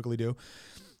right typically do.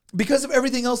 Because of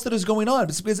everything else that is going on.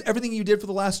 It's because everything you did for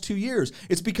the last 2 years.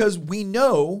 It's because we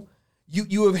know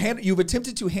you've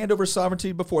attempted to hand over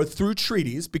sovereignty before through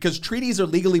treaties, because treaties are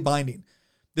legally binding.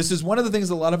 This is one of the things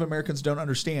that a lot of Americans don't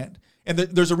understand. And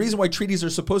there's a reason why treaties are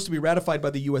supposed to be ratified by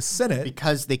the U.S. Senate.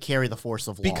 Because they carry the force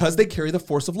of law. Because they carry the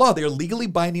force of law. They are legally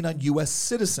binding on U.S.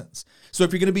 citizens. So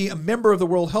if you're going to be a member of the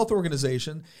World Health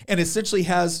Organization and essentially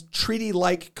has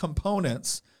treaty-like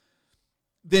components,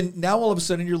 then now all of a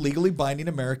sudden you're legally binding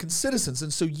American citizens.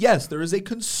 And so, yes, there is a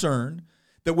concern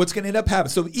that what's going to end up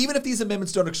happening. So even if these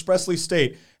amendments don't expressly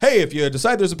state, hey, if you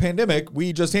decide there's a pandemic,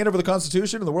 we just hand over the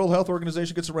Constitution and the World Health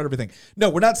Organization gets to run everything. No,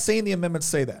 we're not saying the amendments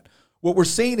say that. What we're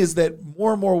saying is that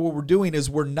more and more what we're doing is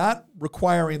we're not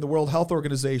requiring the World Health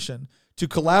Organization to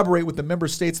collaborate with the member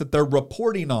states that they're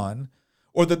reporting on,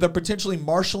 or that they're potentially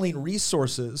marshaling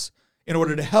resources in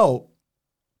order to help.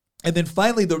 And then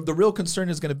finally, the real concern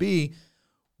is going to be,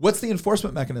 what's the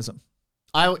enforcement mechanism?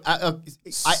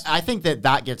 I think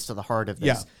that gets to the heart of this.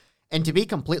 Yeah. And to be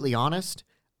completely honest,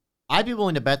 I'd be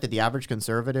willing to bet that the average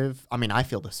conservative, I mean, I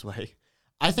feel this way.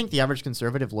 I think the average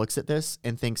conservative looks at this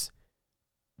and thinks,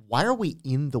 why are we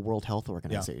in the World Health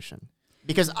Organization? Yeah.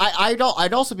 Because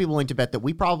I'd also be willing to bet that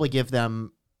we probably give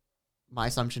them, my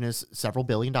assumption is several $1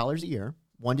 billion a year,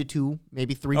 1 to 2,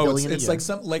 maybe $3 billion a year. It's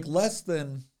like less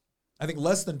than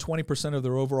 20% of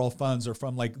their overall funds are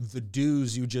from like the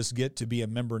dues you just get to be a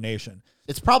member nation.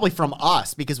 It's probably from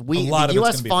us because the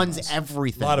U.S. funds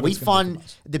everything. We fund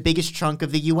the biggest chunk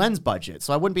of the UN's budget.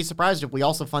 So I wouldn't be surprised if we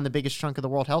also fund the biggest chunk of the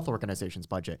World Health Organization's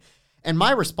budget. And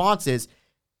my response is,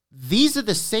 these are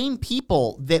the same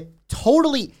people that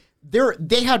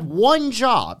they had one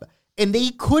job and they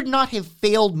could not have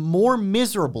failed more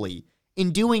miserably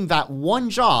in doing that one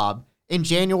job in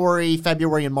January,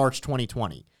 February, and March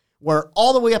 2020. Where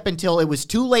all the way up until it was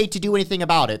too late to do anything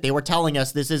about it, they were telling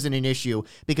us this isn't an issue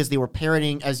because they were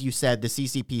parroting, as you said, the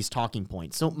CCP's talking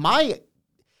points. So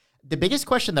the biggest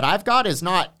question that I've got is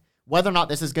not whether or not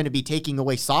this is going to be taking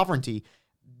away sovereignty.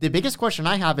 The biggest question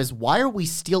I have is, why are we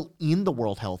still in the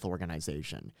World Health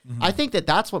Organization? Mm-hmm. I think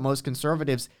that's what most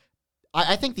conservatives,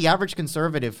 I think the average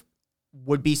conservative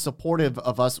would be supportive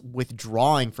of us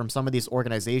withdrawing from some of these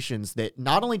organizations that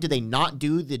not only do they not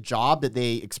do the job that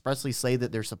they expressly say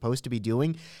that they're supposed to be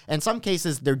doing, in some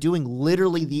cases they're doing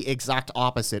literally the exact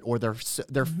opposite, or they're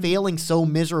mm-hmm. failing so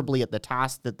miserably at the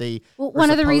task that they one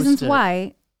of the reasons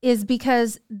why is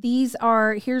because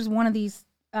here's one of these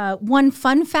one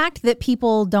fun fact that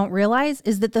people don't realize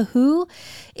is that the WHO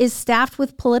is staffed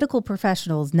with political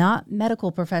professionals, not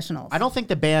medical professionals. I don't think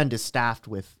the band is staffed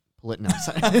with we're not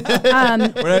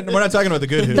talking about the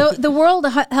good WHO. The World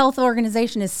Health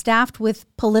Organization is staffed with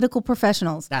political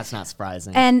professionals. That's not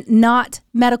surprising. And not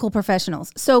medical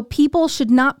professionals. So people should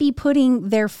not be putting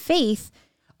their faith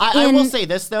I will say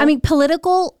this, though. I mean,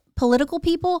 political political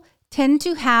people tend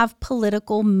to have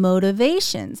political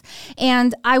motivations.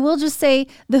 And I will just say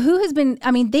the WHO has been,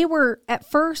 they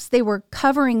were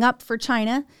covering up for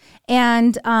China.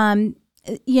 And, they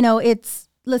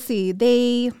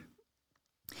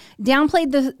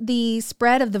downplayed the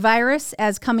spread of the virus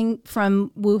as coming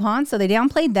from Wuhan. So they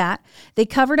downplayed that. They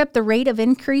covered up the rate of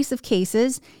increase of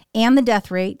cases and the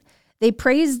death rate. They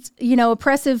praised,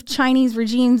 oppressive Chinese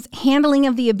regimes' handling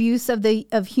of the abuses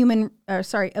of human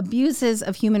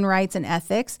rights and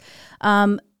ethics,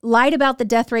 lied about the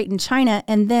death rate in China,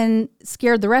 and then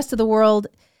scared the rest of the world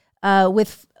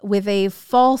with a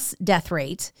false death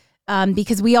rate.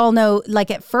 Because we all know, like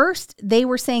at first, they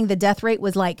were saying the death rate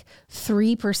was like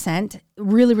 3%,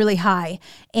 really, really high.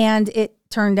 And it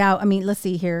turned out, let's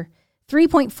see here,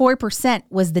 3.4%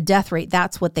 was the death rate.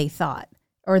 That's what they thought,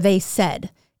 or they said,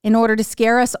 in order to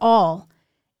scare us all.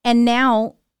 And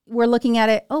now we're looking at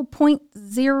it,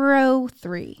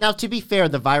 0.03. Now, to be fair,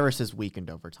 the virus has weakened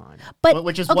over time,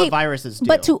 which is what viruses do.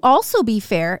 But to also be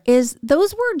fair is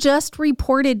those were just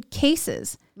reported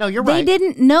cases. No, you're right. They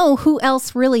didn't know who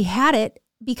else really had it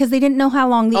because they didn't know how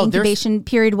long the incubation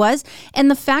period was. And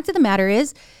the fact of the matter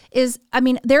is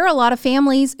there are a lot of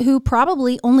families who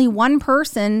probably only one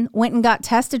person went and got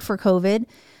tested for COVID,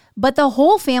 but the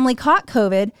whole family caught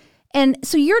COVID. And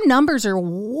so your numbers are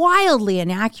wildly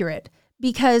inaccurate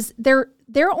because they're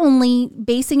only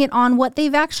basing it on what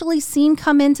they've actually seen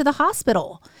come into the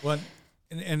hospital. Well,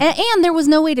 and there was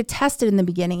no way to test it in the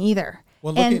beginning either.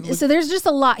 Well, so there's just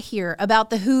a lot here about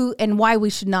the WHO and why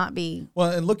we should not be.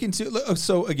 Well, and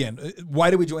so again, why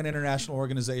do we join international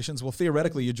organizations? Well,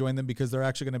 theoretically, you join them because they're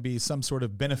actually going to be some sort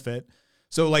of benefit.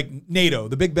 So like NATO,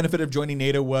 the big benefit of joining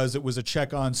NATO was it was a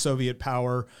check on Soviet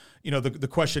power. The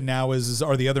question now is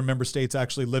are the other member states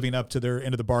actually living up to their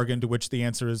end of the bargain, to which the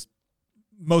answer is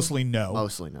mostly no.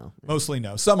 Mostly no. Mostly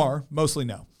no. Some are, mostly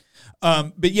no.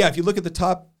 But yeah, if you look at the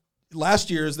top,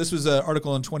 this was an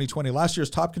article in 2020, last year's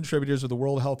top contributors of the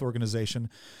World Health Organization.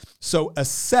 So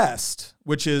assessed,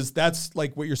 that's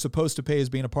like what you're supposed to pay as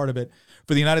being a part of it,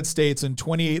 for the United States in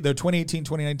their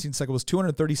 2018-2019 cycle was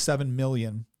 237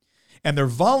 million. And their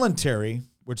voluntary,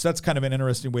 which that's kind of an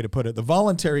interesting way to put it, the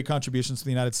voluntary contributions to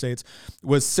the United States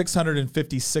was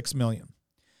 656 million.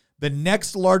 The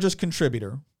next largest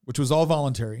contributor, which was all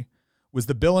voluntary, was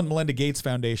the Bill and Melinda Gates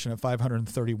Foundation at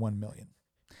 531 million.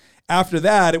 After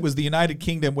that, it was the United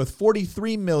Kingdom with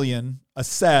 43 million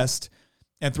assessed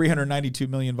and 392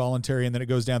 million voluntary. And then it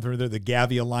goes down through the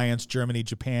Gavi Alliance, Germany,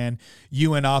 Japan,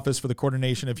 UN Office for the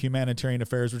Coordination of Humanitarian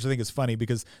Affairs, which I think is funny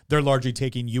because they're largely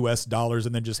taking US dollars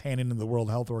and then just handing them to the World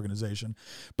Health Organization.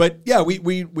 But yeah,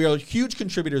 we are huge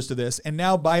contributors to this. And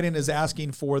now Biden is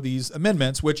asking for these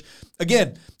amendments, which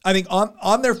again, I think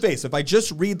on their face, if I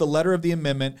just read the letter of the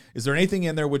amendment, is there anything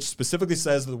in there which specifically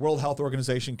says that the World Health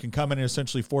Organization can come in and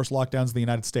essentially force lockdowns in the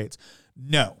United States?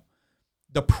 No.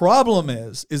 The problem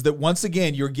is that once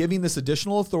again, you're giving this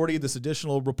additional authority, this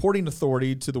additional reporting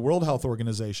authority to the World Health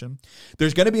Organization.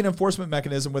 There's going to be an enforcement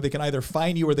mechanism where they can either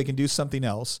fine you or they can do something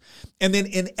else. And then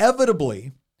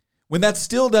inevitably, when that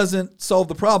still doesn't solve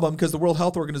the problem because the World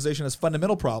Health Organization has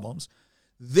fundamental problems,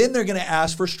 then they're going to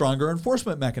ask for stronger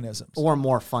enforcement mechanisms. Or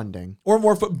more funding. Or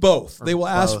more, both. They will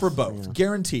ask for both, both, yeah.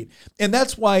 Guaranteed. And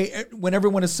that's why when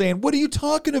everyone is saying, what are you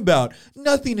talking about?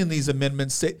 Nothing in these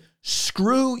amendments say,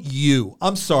 screw you.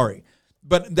 I'm sorry.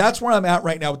 But that's where I'm at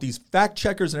right now with these fact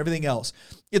checkers and everything else.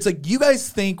 It's like you guys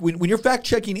think when you're fact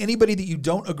checking anybody that you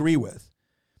don't agree with,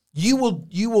 you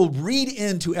will read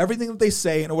into everything that they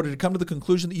say in order to come to the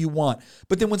conclusion that you want.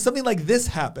 But then when something like this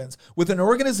happens with an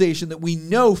organization that we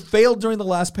know failed during the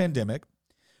last pandemic,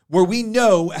 where we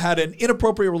know had an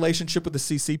inappropriate relationship with the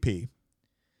CCP,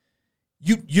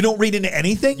 you don't read into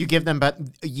anything? You give them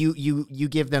you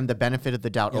give them the benefit of the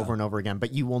doubt over and over again,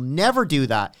 but you will never do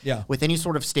that with any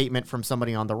sort of statement from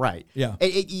somebody on the right. Yeah.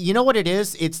 You know what it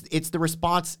is? It's the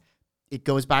response. It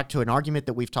goes back to an argument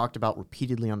that we've talked about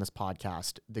repeatedly on this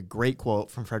podcast, the great quote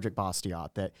from Frederick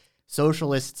Bastiat, that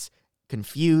socialists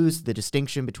confuse the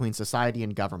distinction between society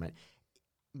and government.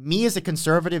 Me as a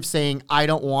conservative saying, I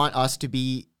don't want us to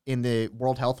be in the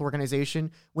World Health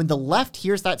Organization, when the left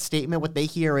hears that statement, what they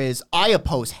hear is, I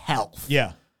oppose health.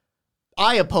 Yeah.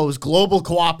 I oppose global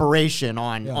cooperation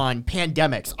on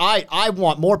pandemics. I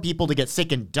want more people to get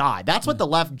sick and die. That's what the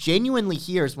left genuinely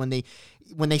hears when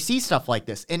they see stuff like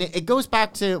this. And it goes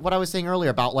back to what I was saying earlier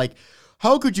about, like,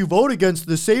 how could you vote against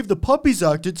the Save the Puppies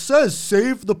Act? It says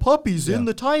Save the Puppies in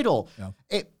the title.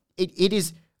 Yeah. It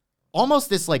is almost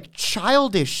this like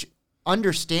childish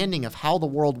understanding of how the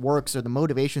world works or the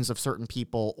motivations of certain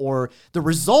people or the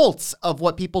results of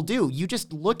what people do. You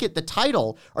just look at the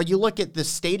title or you look at the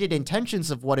stated intentions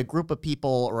of what a group of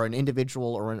people or an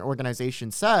individual or an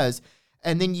organization says,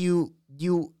 and then you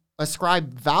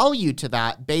ascribe value to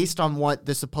that based on what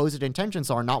the supposed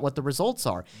intentions are, not what the results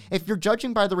are. If you're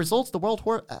judging by the results, the World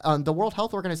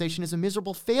Health Organization is a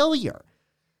miserable failure.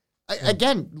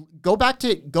 Again, go back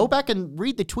and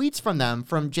read the tweets from them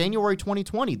from January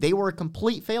 2020. They were a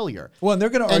complete failure. Well, and they're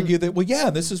going to argue that, well, yeah,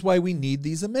 this is why we need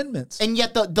these amendments. And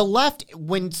yet the left,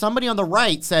 when somebody on the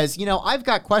right says, I've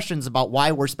got questions about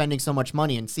why we're spending so much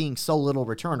money and seeing so little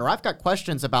return, or I've got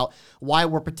questions about why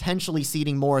we're potentially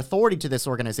ceding more authority to this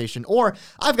organization, or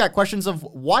I've got questions of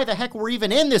why the heck we're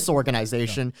even in this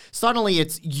organization, suddenly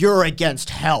it's you're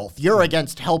against health. You're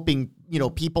against helping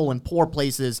people in poor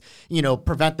places,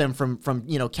 prevent them from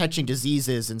catching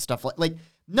diseases and stuff like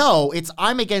no, it's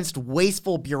I'm against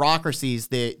wasteful bureaucracies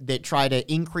that try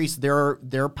to increase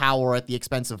their power at the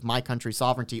expense of my country's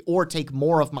sovereignty or take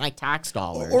more of my tax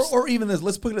dollars. Or even this,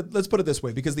 let's put it this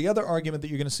way, because the other argument that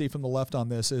you're going to see from the left on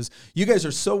this is you guys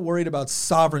are so worried about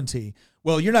sovereignty.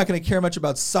 Well, you're not going to care much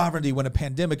about sovereignty when a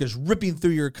pandemic is ripping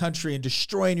through your country and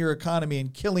destroying your economy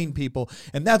and killing people.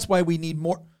 And that's why we need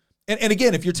more. And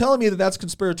again, if you're telling me that that's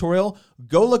conspiratorial,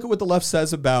 go look at what the left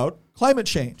says about climate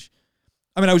change.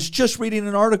 I mean, I was just reading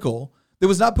an article that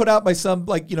was not put out by some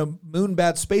moon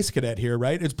bat space cadet here,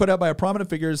 right? It's put out by a prominent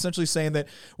figure essentially saying that,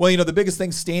 well, the biggest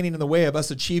thing standing in the way of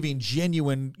us achieving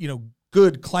genuine,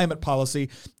 good climate policy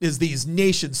is these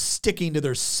nations sticking to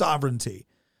their sovereignty.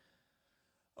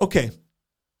 Okay,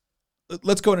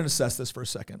 let's go ahead and assess this for a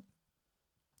second.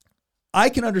 I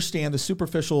can understand the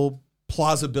superficial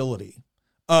plausibility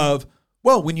of,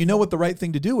 well, when you know what the right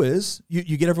thing to do is,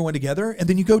 you get everyone together and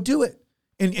then you go do it.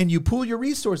 And you pool your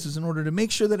resources in order to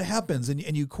make sure that it happens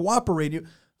and you cooperate.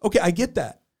 Okay, I get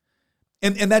that.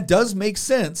 And that does make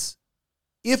sense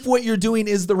if what you're doing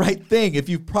is the right thing, if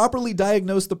you've properly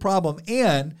diagnosed the problem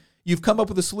and you've come up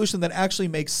with a solution that actually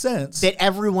makes sense. That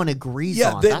everyone agrees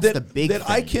on. That's the big thing.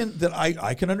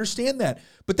 I can understand that.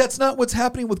 But that's not what's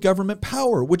happening with government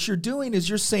power. What you're doing is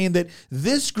you're saying that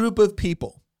this group of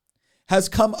people has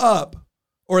come up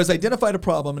or has identified a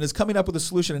problem and is coming up with a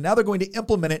solution, and now they're going to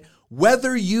implement it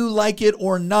whether you like it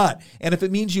or not. And if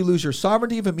it means you lose your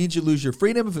sovereignty, if it means you lose your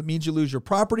freedom, if it means you lose your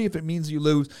property, if it means you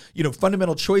lose,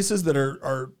 fundamental choices that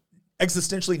are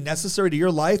existentially necessary to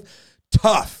your life,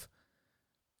 tough.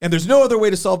 And there's no other way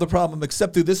to solve the problem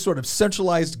except through this sort of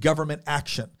centralized government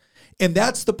action. And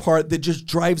that's the part that just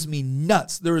drives me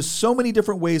nuts. There is so many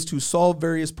different ways to solve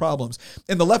various problems.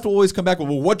 And the left will always come back with,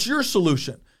 well, what's your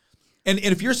solution? And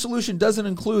if your solution doesn't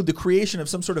include the creation of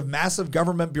some sort of massive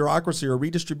government bureaucracy or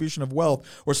redistribution of wealth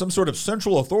or some sort of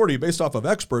central authority based off of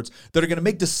experts that are going to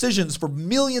make decisions for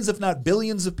millions, if not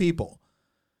billions of people,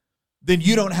 then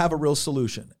you don't have a real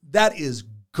solution. That is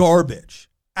garbage.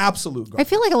 Absolute garbage. I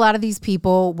feel like a lot of these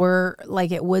people were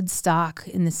like at Woodstock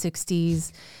in the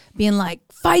 60s being like,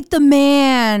 fight the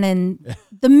man, and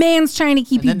the man's trying to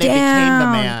keep you down. They became the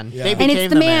man. Yeah. They and became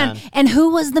it's the man. And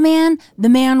who was the man? The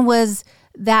man was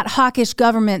that hawkish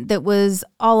government that was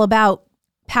all about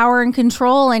power and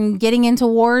control and getting into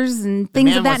wars and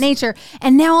things of that nature.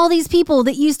 And now all these people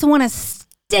that used to want to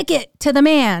stick it to the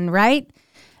man, right?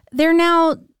 They're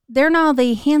now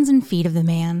the hands and feet of the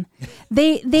man.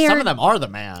 Some of them are the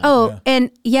man. Oh, yeah.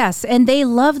 And yes, and they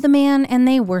love the man and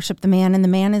they worship the man, and the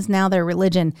man is now their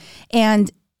religion.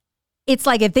 And it's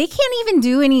like if they can't even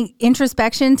do any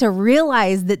introspection to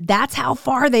realize that that's how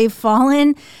far they've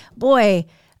fallen, boy,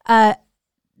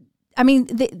 I mean,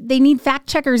 they need fact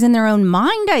checkers in their own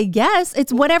mind, I guess.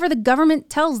 It's whatever the government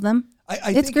tells them.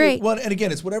 It's great. And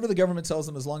again, it's whatever the government tells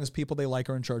them as long as people they like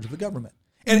are in charge of the government.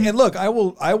 And look, I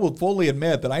will fully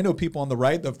admit that I know people on the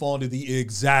right that fall into the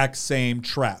exact same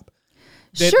trap.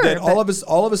 That all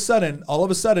of a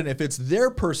sudden, if it's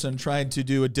their person trying to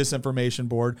do a disinformation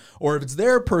board, or if it's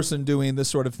their person doing this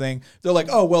sort of thing, they're like,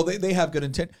 oh, well, they have good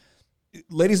intent.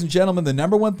 Ladies and gentlemen, the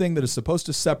number one thing that is supposed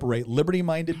to separate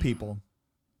liberty-minded people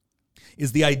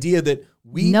is the idea that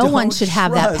no one should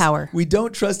have that power. We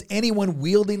don't trust anyone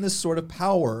wielding this sort of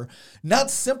power, not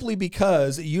simply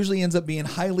because it usually ends up being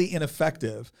highly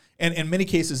ineffective and in many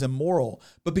cases immoral,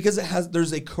 but because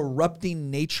there's a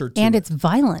corrupting nature to it. And it's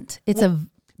violent.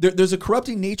 There's a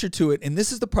corrupting nature to it, and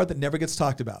this is the part that never gets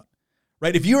talked about,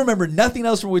 right? If you remember nothing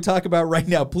else from what we talk about right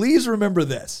now, please remember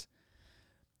this.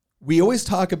 We always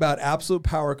talk about absolute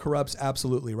power corrupts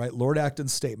absolutely, right? Lord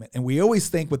Acton's statement. And we always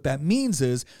think what that means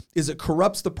is it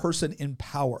corrupts the person in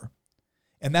power.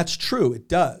 And that's true, it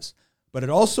does. But it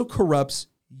also corrupts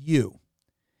you.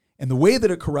 And the way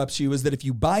that it corrupts you is that if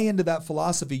you buy into that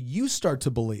philosophy, you start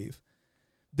to believe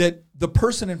that the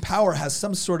person in power has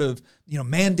some sort of,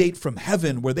 mandate from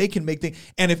heaven where they can make things.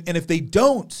 And if they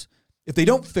don't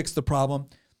fix the problem,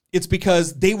 it's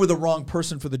because they were the wrong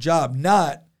person for the job,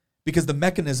 not because the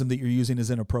mechanism that you're using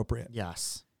is inappropriate.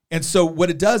 Yes. And so what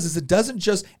it does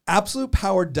is absolute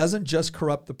power doesn't just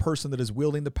corrupt the person that is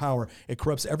wielding the power. It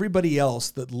corrupts everybody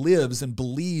else that lives and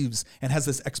believes and has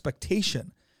this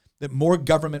expectation that more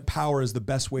government power is the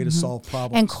best way to solve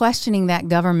problems. And questioning that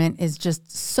government is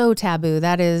just so taboo.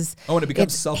 That is, and it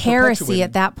becomes heresy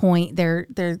at that point. They're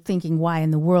thinking, why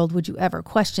in the world would you ever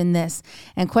question this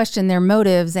and question their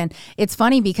motives? And it's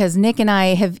funny because Nick and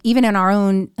I have, even in our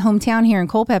own hometown here in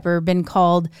Culpeper, been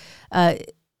called,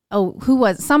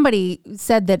 somebody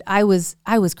said that I was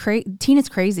Tina's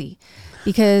crazy.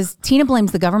 Because Tina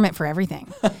blames the government for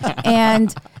everything.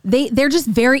 And they're just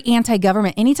very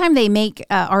anti-government. Anytime they make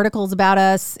articles about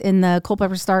us in the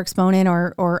Culpeper Star Exponent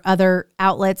or other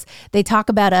outlets, they talk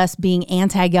about us being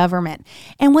anti-government.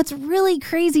 And what's really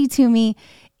crazy to me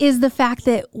is the fact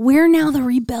that we're now the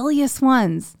rebellious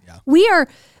ones. Yeah.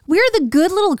 We're the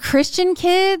good little Christian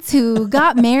kids who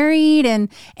got married and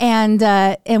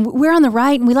we're on the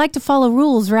right and we like to follow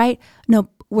rules, right? No,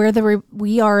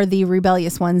 we are the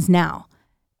rebellious ones now.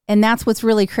 And that's what's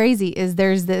really crazy is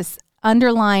there's this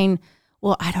underlying,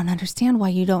 well, I don't understand why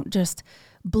you don't just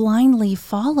blindly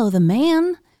follow the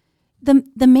man.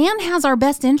 The man has our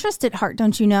best interest at heart,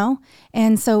 don't you know?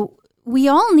 And so we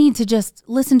all need to just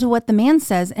listen to what the man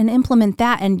says and implement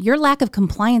that. And your lack of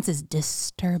compliance is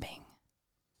disturbing.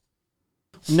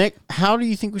 Nick, how do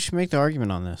you think we should make the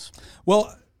argument on this?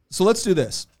 Well, so let's do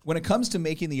this. When it comes to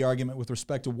making the argument with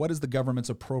respect to what is the government's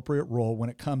appropriate role when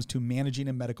it comes to managing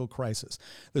a medical crisis,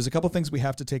 there's a couple things we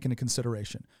have to take into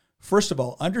consideration. First of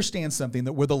all, understand something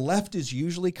that where the left is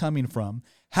usually coming from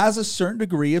has a certain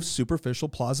degree of superficial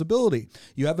plausibility.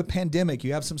 You have a pandemic,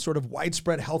 you have some sort of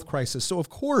widespread health crisis. So of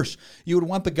course, you would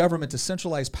want the government to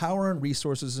centralize power and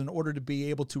resources in order to be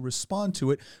able to respond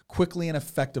to it quickly and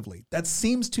effectively. That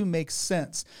seems to make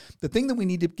sense. The thing that we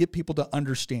need to get people to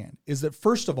understand is that,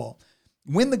 first of all,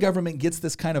 when the government gets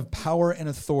this kind of power and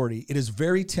authority, it is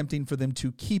very tempting for them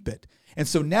to keep it. And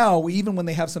so now, even when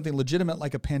they have something legitimate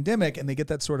like a pandemic and they get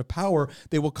that sort of power,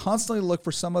 they will constantly look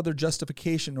for some other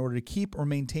justification in order to keep or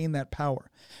maintain that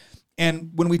power. And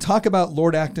when we talk about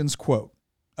Lord Acton's quote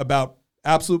about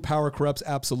absolute power corrupts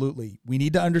absolutely, we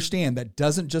need to understand that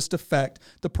doesn't just affect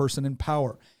the person in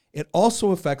power. It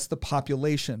also affects the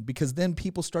population, because then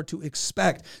people start to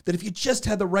expect that if you just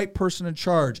had the right person in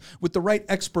charge, with the right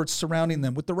experts surrounding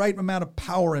them, with the right amount of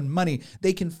power and money,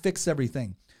 they can fix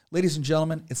everything. Ladies and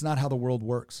gentlemen, it's not how the world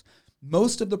works.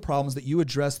 Most of the problems that you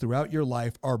address throughout your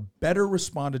life are better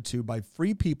responded to by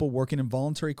free people working in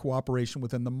voluntary cooperation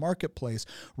within the marketplace,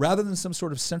 rather than some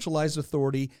sort of centralized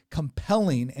authority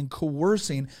compelling and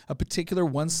coercing a particular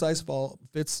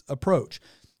one-size-fits approach.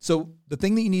 So the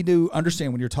thing that you need to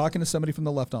understand when you're talking to somebody from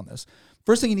the left on this,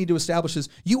 first thing you need to establish is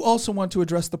you also want to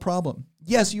address the problem.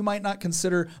 Yes, you might not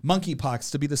consider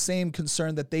monkeypox to be the same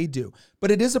concern that they do,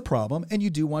 but it is a problem and you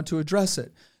do want to address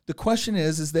it. The question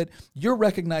is that you're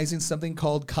recognizing something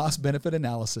called cost-benefit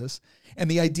analysis and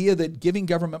the idea that giving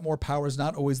government more power is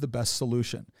not always the best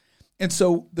solution. And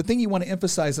so the thing you want to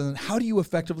emphasize is how do you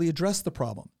effectively address the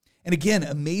problem? And again,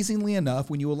 amazingly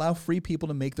enough, when you allow free people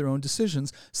to make their own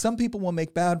decisions, some people will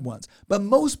make bad ones, but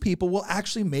most people will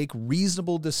actually make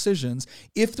reasonable decisions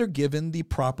if they're given the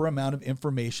proper amount of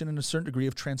information and a certain degree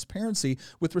of transparency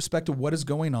with respect to what is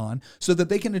going on so that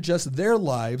they can adjust their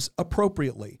lives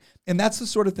appropriately. And that's the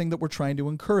sort of thing that we're trying to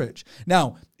encourage.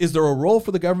 Now, is there a role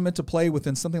for the government to play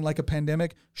within something like a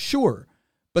pandemic? Sure.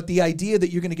 But the idea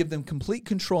that you're going to give them complete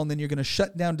control and then you're going to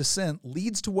shut down dissent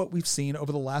leads to what we've seen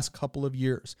over the last couple of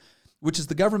years, which is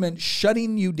the government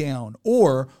shutting you down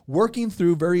or working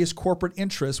through various corporate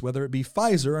interests, whether it be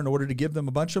Pfizer in order to give them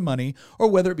a bunch of money, or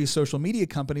whether it be social media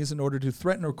companies in order to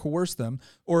threaten or coerce them,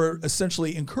 or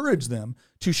essentially encourage them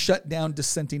to shut down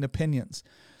dissenting opinions.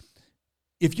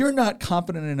 If you're not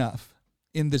confident enough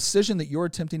in the decision that you're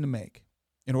attempting to make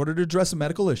in order to address a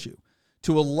medical issue,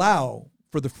 to allow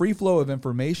for the free flow of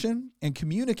information and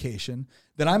communication,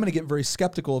 then I'm going to get very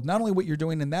skeptical of not only what you're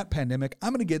doing in that pandemic, I'm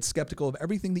going to get skeptical of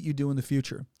everything that you do in the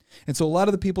future. And so a lot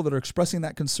of the people that are expressing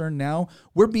that concern now,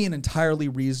 we're being entirely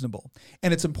reasonable.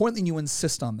 And it's important that you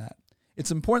insist on that.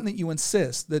 It's important that you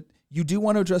insist that you do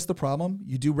want to address the problem.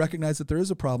 You do recognize that there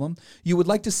is a problem. You would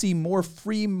like to see more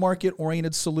free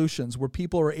market-oriented solutions where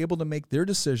people are able to make their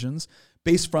decisions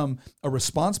based from a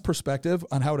response perspective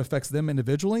on how it affects them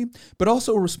individually, but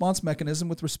also a response mechanism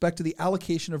with respect to the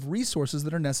allocation of resources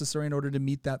that are necessary in order to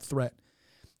meet that threat.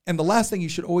 And the last thing you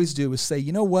should always do is say,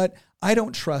 you know what? I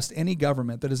don't trust any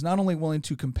government that is not only willing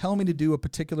to compel me to do a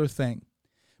particular thing,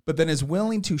 but then is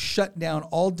willing to shut down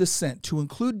all dissent, to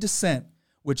include dissent,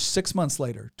 which 6 months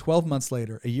later, 12 months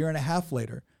later, a year and a half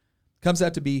later, comes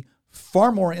out to be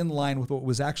far more in line with what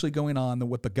was actually going on than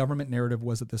what the government narrative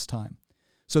was at this time.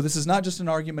 So this is not just an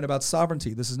argument about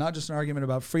sovereignty. This is not just an argument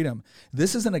about freedom.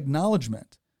 This is an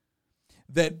acknowledgement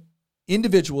that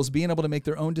individuals being able to make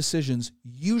their own decisions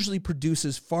usually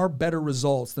produces far better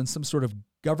results than some sort of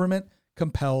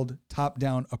government-compelled,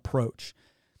 top-down approach.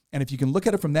 And if you can look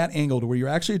at it from that angle to where you're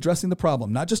actually addressing the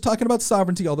problem, not just talking about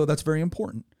sovereignty, although that's very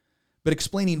important, but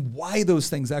explaining why those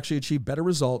things actually achieve better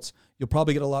results, you'll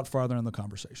probably get a lot farther in the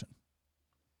conversation.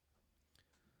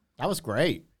 That was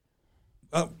great.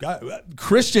 Oh God,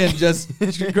 Christian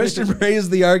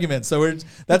praised the argument, so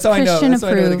that's how I know. That's how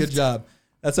I know I did a good job.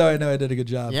 That's how I know I did a good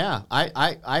job. Yeah,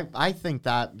 I think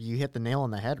that you hit the nail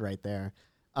on the head right there.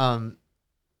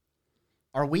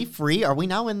 Are we free? Are we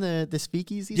now in the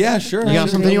speakeasy? Yeah, section? sure. You got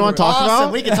something you want to talk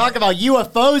about? We can talk about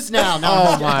UFOs now.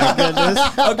 Oh my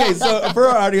goodness. Okay, so for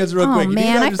our audience, real quick. Oh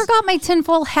man, I forgot my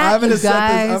tinfoil hat, you guys.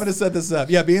 I'm going to set this up.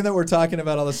 Yeah, being that we're talking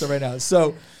about all this stuff right now.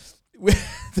 So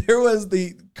there was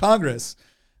the Congress,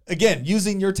 again,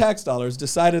 using your tax dollars,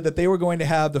 decided that they were going to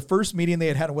have the first meeting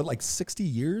they had in, what, like 60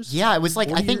 years? Yeah, it was like,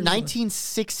 I think years?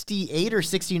 1968 or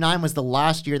 69 was the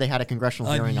last year they had a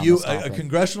congressional hearing on this topic. A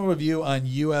congressional review on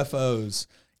UFOs.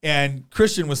 And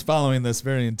Christian was following this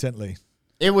very intently.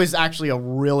 It was actually a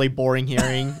really boring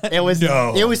hearing. It was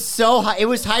No. It was so it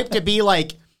was hyped to be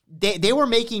like they were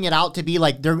making it out to be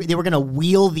like they were gonna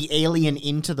wheel the alien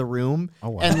into the room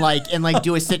and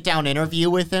do a sit down interview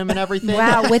with him and everything.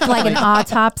 Wow, with like an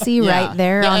autopsy Yeah. right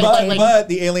there Yeah, on but- the table. But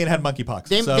the alien had monkeypox.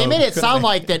 They made it sound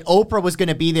like that Oprah was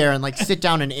gonna be there and like sit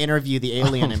down and interview the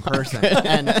alien in person.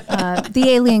 And The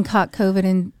alien caught COVID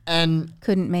and and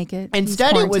couldn't make it. He's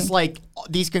instead, it was quarantined. like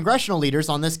these congressional leaders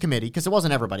on this committee, because it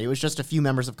wasn't everybody. It was just a few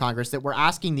members of Congress that were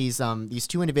asking these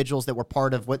two individuals that were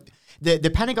part of what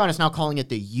the Pentagon is now calling it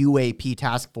the UAP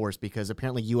task force, because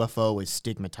apparently UFO is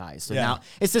stigmatized. So now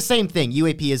it's the same thing.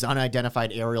 UAP is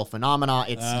unidentified aerial phenomena.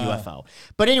 It's UFO.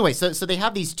 But anyway, so they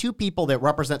have these two people that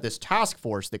represent this task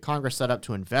force that Congress set up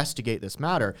to investigate this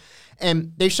matter.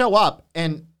 And they show up,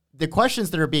 and the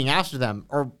questions that are being asked of them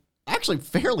are actually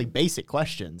fairly basic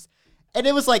questions. And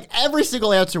it was like every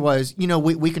single answer was,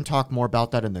 we can talk more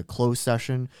about that in the closed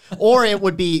session. Or it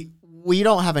would be, we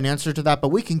don't have an answer to that, but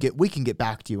we can get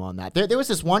back to you on that. There was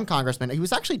this one congressman, he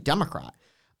was actually Democrat.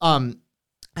 I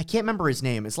can't remember his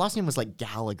name. His last name was like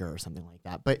Gallagher or something like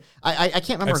that. But I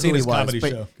can't remember I've seen who he his was. comedy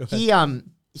But show. Go ahead.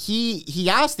 he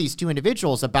asked these two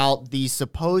individuals about the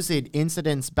supposed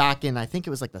incidents back in, I think it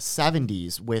was like the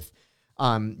 70s with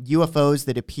UFOs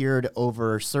that appeared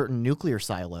over certain nuclear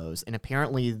silos, and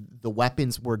apparently the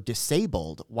weapons were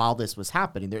disabled while this was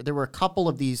happening. There were a couple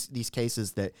of these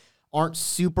cases that aren't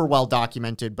super well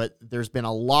documented, but there's been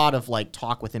a lot of like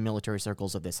talk within military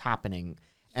circles of this happening.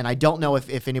 And I don't know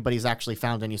if anybody's actually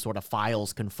found any sort of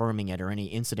files confirming it or any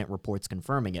incident reports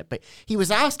confirming it. But he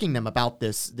was asking them about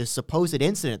this supposed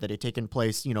incident that had taken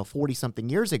place, 40-something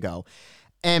years ago.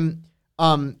 And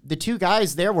the two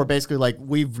guys there were basically like,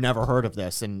 we've never heard of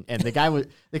this. And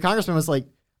the congressman was like,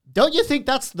 don't you think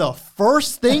that's the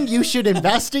first thing you should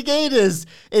investigate is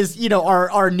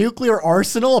our nuclear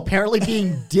arsenal apparently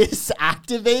being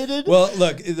disactivated? Well,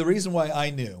 look, the reason why I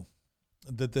knew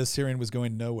that this hearing was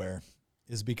going nowhere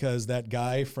is because that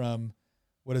guy from,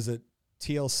 what is it,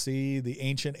 TLC, the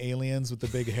ancient aliens with the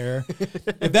big hair.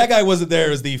 If that guy wasn't there,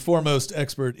 as the foremost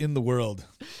expert in the world.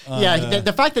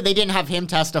 The fact that they didn't have him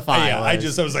testify. I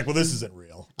was like, well, this isn't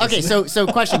real. Okay, so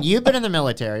question: you've been in the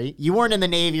military. You weren't in the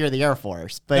Navy or the Air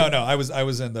Force, but No, I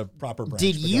was in the proper branch.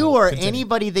 did but you no, or continue.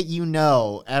 anybody that you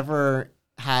know ever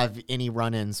have any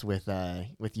run-ins with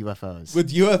UFOs?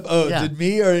 With UFO, Yeah. did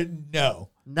me or no?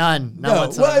 None. No.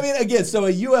 Whatsoever. Well, I mean, again, so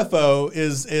a UFO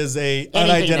is a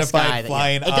Anything in the sky unidentified that-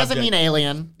 flying It doesn't object. mean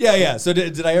alien. Yeah. So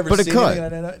did I ever But it see could.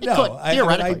 anything? It No, could,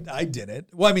 theoretically. I didn't.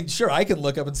 Well, I mean, sure, I can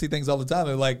look up and see things all the time.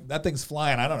 I'm like, that thing's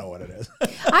flying. I don't know what it is.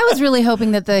 I was really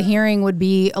hoping that the hearing would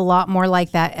be a lot more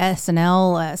like that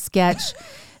SNL sketch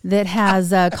that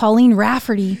has Colleen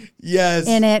Rafferty Yes.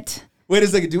 in it. Wait a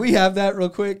second. Do we have that real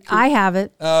quick? I have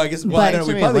it. I guess. Well, But- I don't know. Send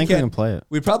We me a probably link, we can't can play it.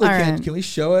 We probably All can't. right. Can we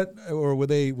show it, or will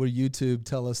YouTube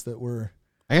tell us that we're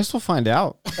I guess we'll find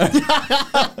out.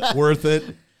 worth it?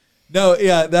 No,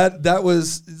 yeah, that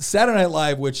was Saturday Night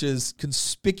Live, which is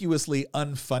conspicuously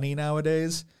unfunny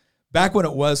nowadays. Back when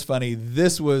it was funny,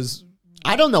 this was.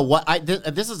 I don't know what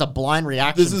this is a blind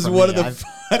reaction. This is from one me. of the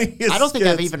funniest. I don't think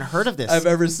I've skits even heard of this. I've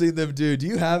ever seen them do. Do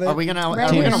you have it? Are we gonna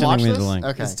Tina's watch sending me this? the link.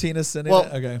 Okay. Is Tina sending Well,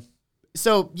 it? Okay.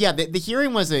 So yeah, the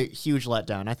hearing was a huge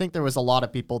letdown. I think there was a lot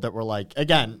of people that were like,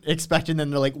 again, expecting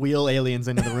them to like wheel aliens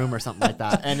into the room or something like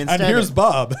that. And instead, And here's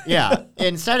Bob. yeah.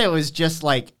 Instead, it was just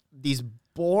like these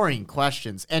boring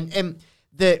questions. And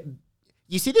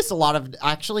you see this a lot of,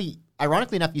 actually,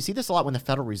 ironically enough, you see this a lot when the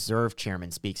Federal Reserve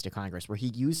Chairman speaks to Congress, where he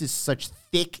uses such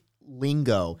thick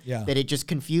lingo that it just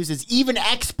confuses even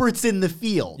experts in the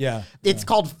field. Yeah. It's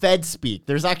called Fed speak.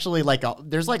 There's actually like a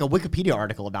Wikipedia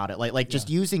article about it, like just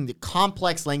using the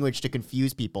complex language to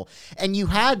confuse people. And you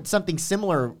had something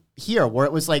similar here where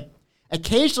it was like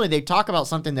occasionally they talk about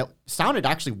something that sounded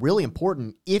actually really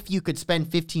important if you could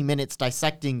spend 15 minutes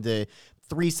dissecting the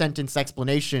 3-sentence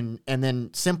explanation and then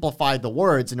simplify the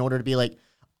words in order to be like,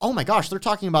 oh my gosh, they're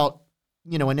talking about,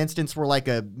 you know, an instance where like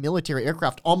a military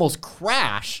aircraft almost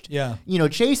crashed, you know,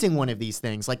 chasing one of these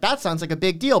things. Like that sounds like a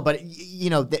big deal, but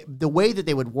you know, the way that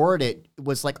they would word it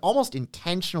was like almost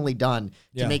intentionally done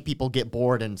to make people get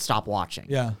bored and stop watching.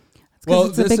 Yeah. Well,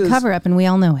 it's a big cover up and we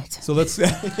all know it. So let's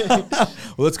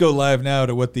go live now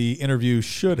to what the interview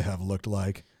should have looked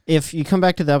like. If you come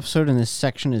back to the episode and this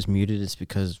section is muted, it's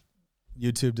because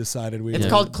YouTube decided we. It's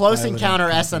called Close Encounter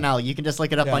SNL. You can just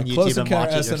look it up on YouTube Close and watch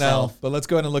Encounter it SNL. yourself. But let's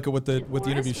go ahead and look at what the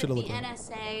interview should have looked like. The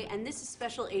NSA, and this is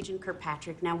Special Agent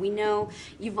Kirkpatrick. Now, we know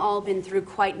you've all been through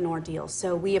quite an ordeal,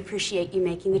 so we appreciate you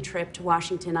making the trip to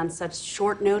Washington on such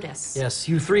short notice. Yes,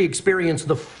 you three experienced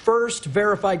the first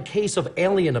verified case of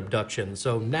alien abduction,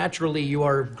 so naturally you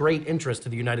are of great interest to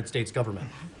the United States government.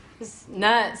 It's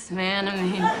nuts, man. I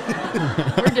mean,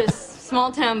 we're just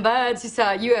small-town buds who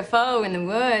saw a UFO in the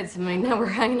woods. I mean, now we're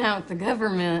hanging out with the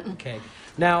government. Okay.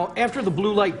 Now, after the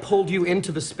blue light pulled you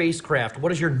into the spacecraft, what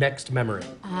is your next memory?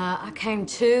 I came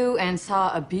to and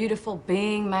saw a beautiful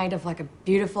being made of like a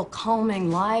beautiful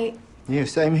calming light. Yeah,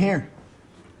 same here.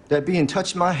 That being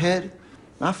touched my head,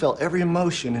 and I felt every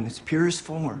emotion in its purest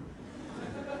form.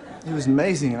 It was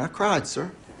amazing, and I cried,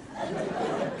 sir.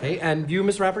 Okay, and you,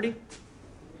 Miss Rafferty?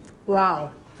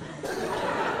 Wow.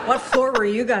 What floor were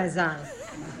you guys on?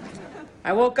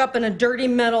 I woke up in a dirty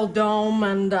metal dome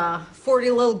and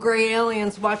 40 little gray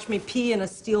aliens watched me pee in a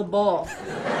steel bowl.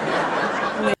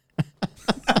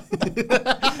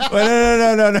 Wait,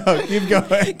 no. Keep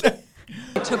going.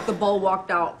 I took the bowl, walked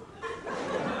out.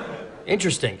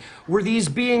 Interesting. Were these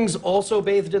beings also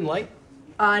bathed in light?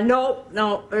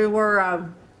 No. They were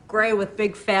gray with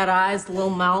big fat eyes, little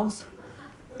mouths.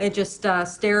 They just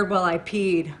stared while I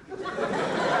peed.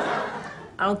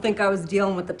 I don't think I was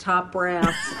dealing with the top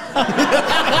brass. And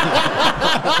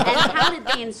how did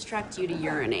they instruct you to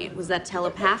urinate? Was that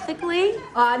telepathically?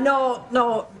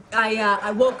 No.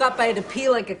 I woke up, I had to pee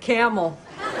like a camel.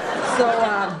 So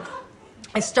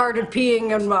I started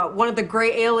peeing, and one of the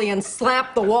gray aliens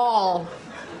slapped the wall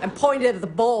and pointed at the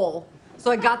bowl.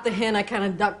 So I got the hint, I kind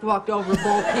of ducked, walked over the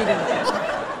bowl, peed in it.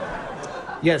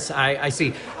 Yes, I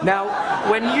see. Now,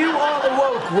 when you all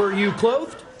awoke, were you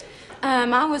clothed?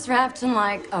 I was wrapped in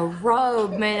like a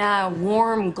robe made out of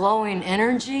warm, glowing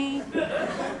energy.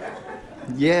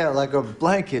 Yeah, like a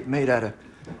blanket made out of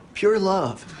pure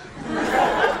love.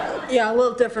 Yeah, a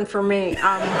little different for me.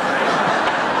 I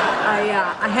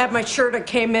had my shirt I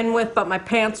came in with, but my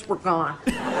pants were gone.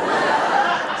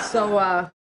 So,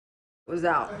 it was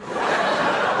out.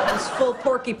 It was full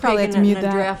Porky Pig in a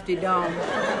drafty dome.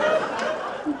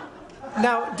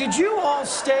 Now, did you all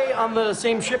stay on the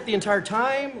same ship the entire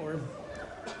time, or?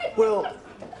 Well,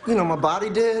 you know, my body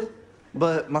did,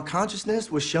 but my consciousness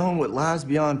was shown what lies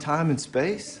beyond time and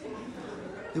space.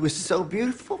 It was so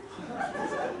beautiful.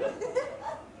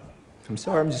 I'm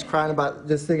sorry, I'm just crying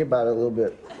just thinking about it a little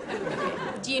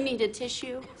bit. Do you need a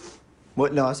tissue?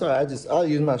 What? No, sorry, I'll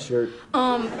use my shirt.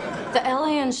 The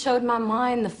alien showed my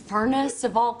mind the furnace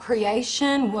of all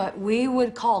creation, what we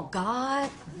would call God.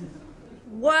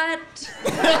 What?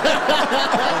 We're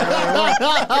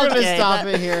gonna stop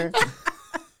it here.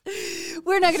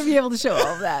 We're not going to be able to show all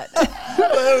of that.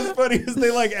 That was funny because they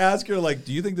like ask her like,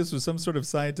 "Do you think this was some sort of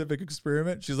scientific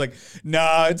experiment?" She's like,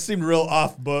 "Nah, it seemed real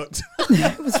off booked."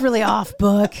 It was really off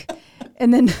book,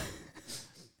 and then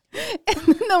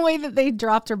the way that they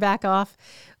dropped her back off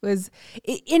was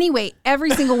anyway. Every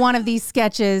single one of these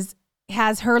sketches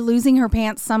has her losing her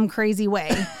pants some crazy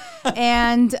way,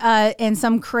 and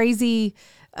some crazy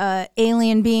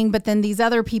alien being. But then these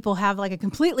other people have like a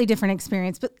completely different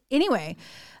experience. But anyway.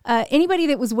 Anybody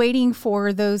that was waiting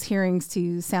for those hearings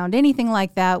to sound anything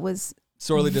like that was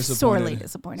sorely disappointed.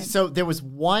 So there was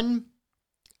one,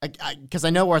 because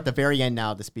I know we're at the very end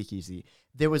now of the Speakeasy.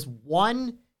 There was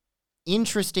one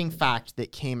interesting fact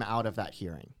that came out of that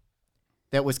hearing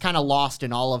that was kind of lost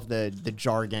in all of the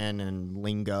jargon and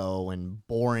lingo and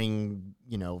boring,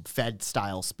 Fed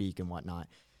style speak and whatnot.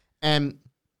 And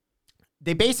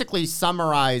they basically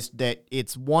summarized that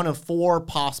it's one of 4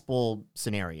 possible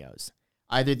scenarios.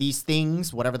 Either these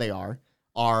things, whatever they are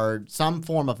some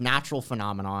form of natural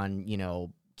phenomenon,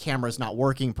 cameras not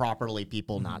working properly,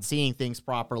 people not seeing things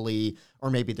properly, or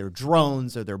maybe they're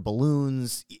drones or they're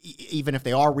balloons. Even if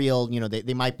they are real,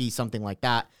 they might be something like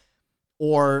that.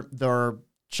 Or they're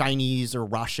Chinese or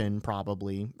Russian,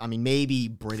 probably. I mean, maybe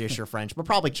British or French, but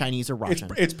probably Chinese or Russian.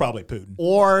 It's probably Putin.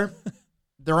 Or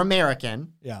they're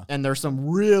American. Yeah. And there's some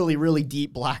really, really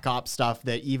deep black ops stuff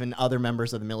that even other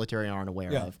members of the military aren't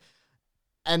aware of.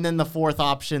 And then the 4th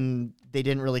option, they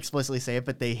didn't really explicitly say it,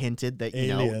 but they hinted that,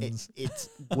 it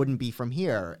wouldn't be from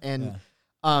here. And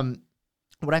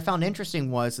what I found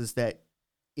interesting is that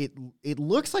it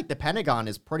looks like the Pentagon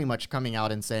is pretty much coming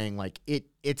out and saying, like,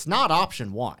 it's not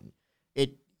option 1.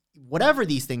 Whatever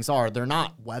these things are, they're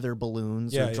not weather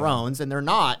balloons or drones, and they're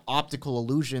not optical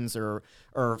illusions or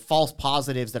false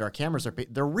positives that our cameras are.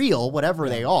 They're real, whatever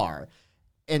they are.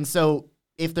 And so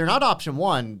if they're not option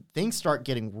 1, things start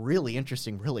getting really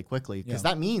interesting really quickly, because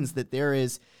that means that there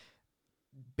is,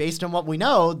 based on what we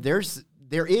know, there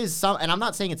is some, and I'm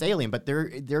not saying it's alien, but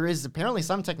there is apparently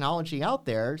some technology out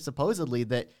there, supposedly,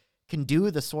 that can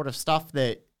do the sort of stuff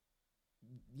that,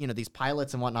 these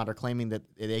pilots and whatnot are claiming that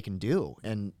they can do.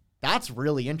 And that's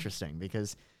really interesting,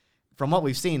 because from what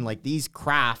we've seen, like, these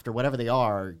craft or whatever they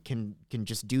are can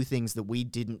just do things that we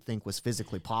didn't think was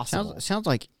physically possible. Sounds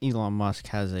like Elon Musk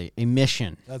has a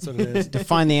mission. That's what it is. To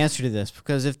find the answer to this,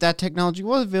 because if that technology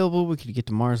was available, we could get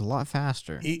to Mars a lot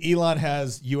faster. Elon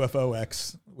has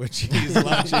UFOX, which he's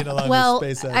launching along with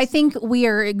SpaceX. I think we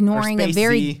are ignoring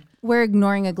we're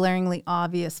ignoring a glaringly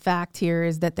obvious fact here,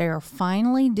 is that they are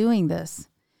finally doing this,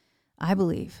 I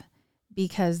believe,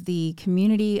 because the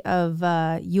community of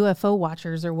UFO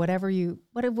watchers, or whatever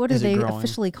what are they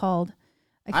officially called?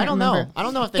 I don't know. I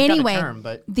don't know if they've got a term,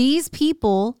 but these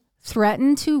people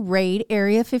threatened to raid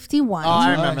Area 51. Oh,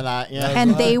 I remember that. Yeah,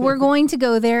 and they were going to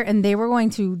go there, and they were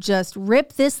going to just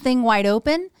rip this thing wide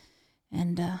open.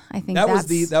 And I think that's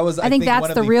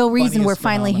the real reason we're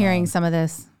finally hearing some of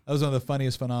this. That was one of the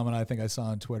funniest phenomena I think I saw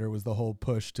on Twitter, was the whole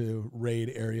push to raid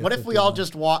Area 51. What if we all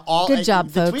just walk? Good job,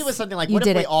 the folks. tweet was something like, "What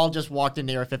if we all just walked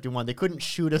into Area 51? They couldn't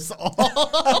shoot us all."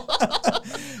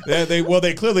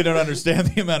 They clearly don't understand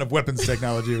the amount of weapons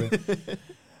technology.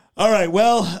 All right.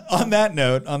 Well, on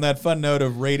that fun note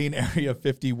of raiding Area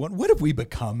 51, what have we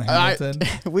become, Hamilton?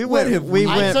 We went from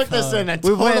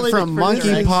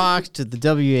monkeypox to the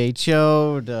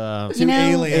WHO to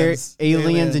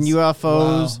aliens and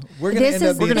UFOs. Wow. We're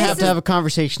going to have a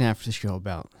conversation after the show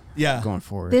about going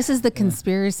forward. This is the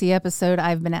conspiracy episode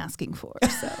I've been asking for.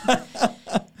 So.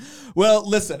 Well,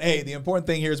 listen, hey, the important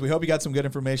thing here is we hope you got some good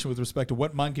information with respect to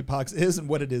what monkeypox is and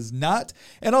what it is not,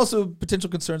 and also potential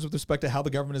concerns with respect to how the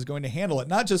government is going to handle it.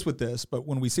 Not just with this, but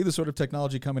when we see the sort of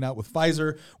technology coming out with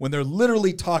Pfizer, when they're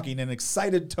literally talking in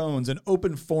excited tones and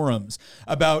open forums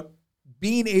about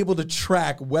being able to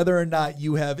track whether or not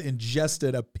you have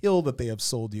ingested a pill that they have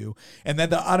sold you, and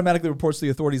then that automatically reports to the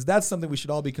authorities. That's something we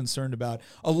should all be concerned about,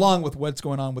 along with what's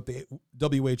going on with the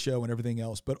WHO and everything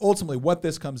else. But ultimately, what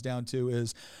this comes down to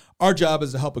is our job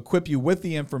is to help equip you with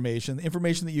the information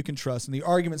that you can trust, and the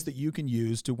arguments that you can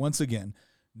use to, once again,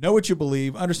 know what you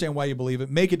believe, understand why you believe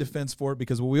it, make a defense for it,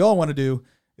 because what we all want to do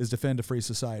is defend a free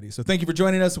society. So thank you for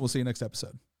joining us, and we'll see you next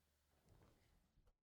episode.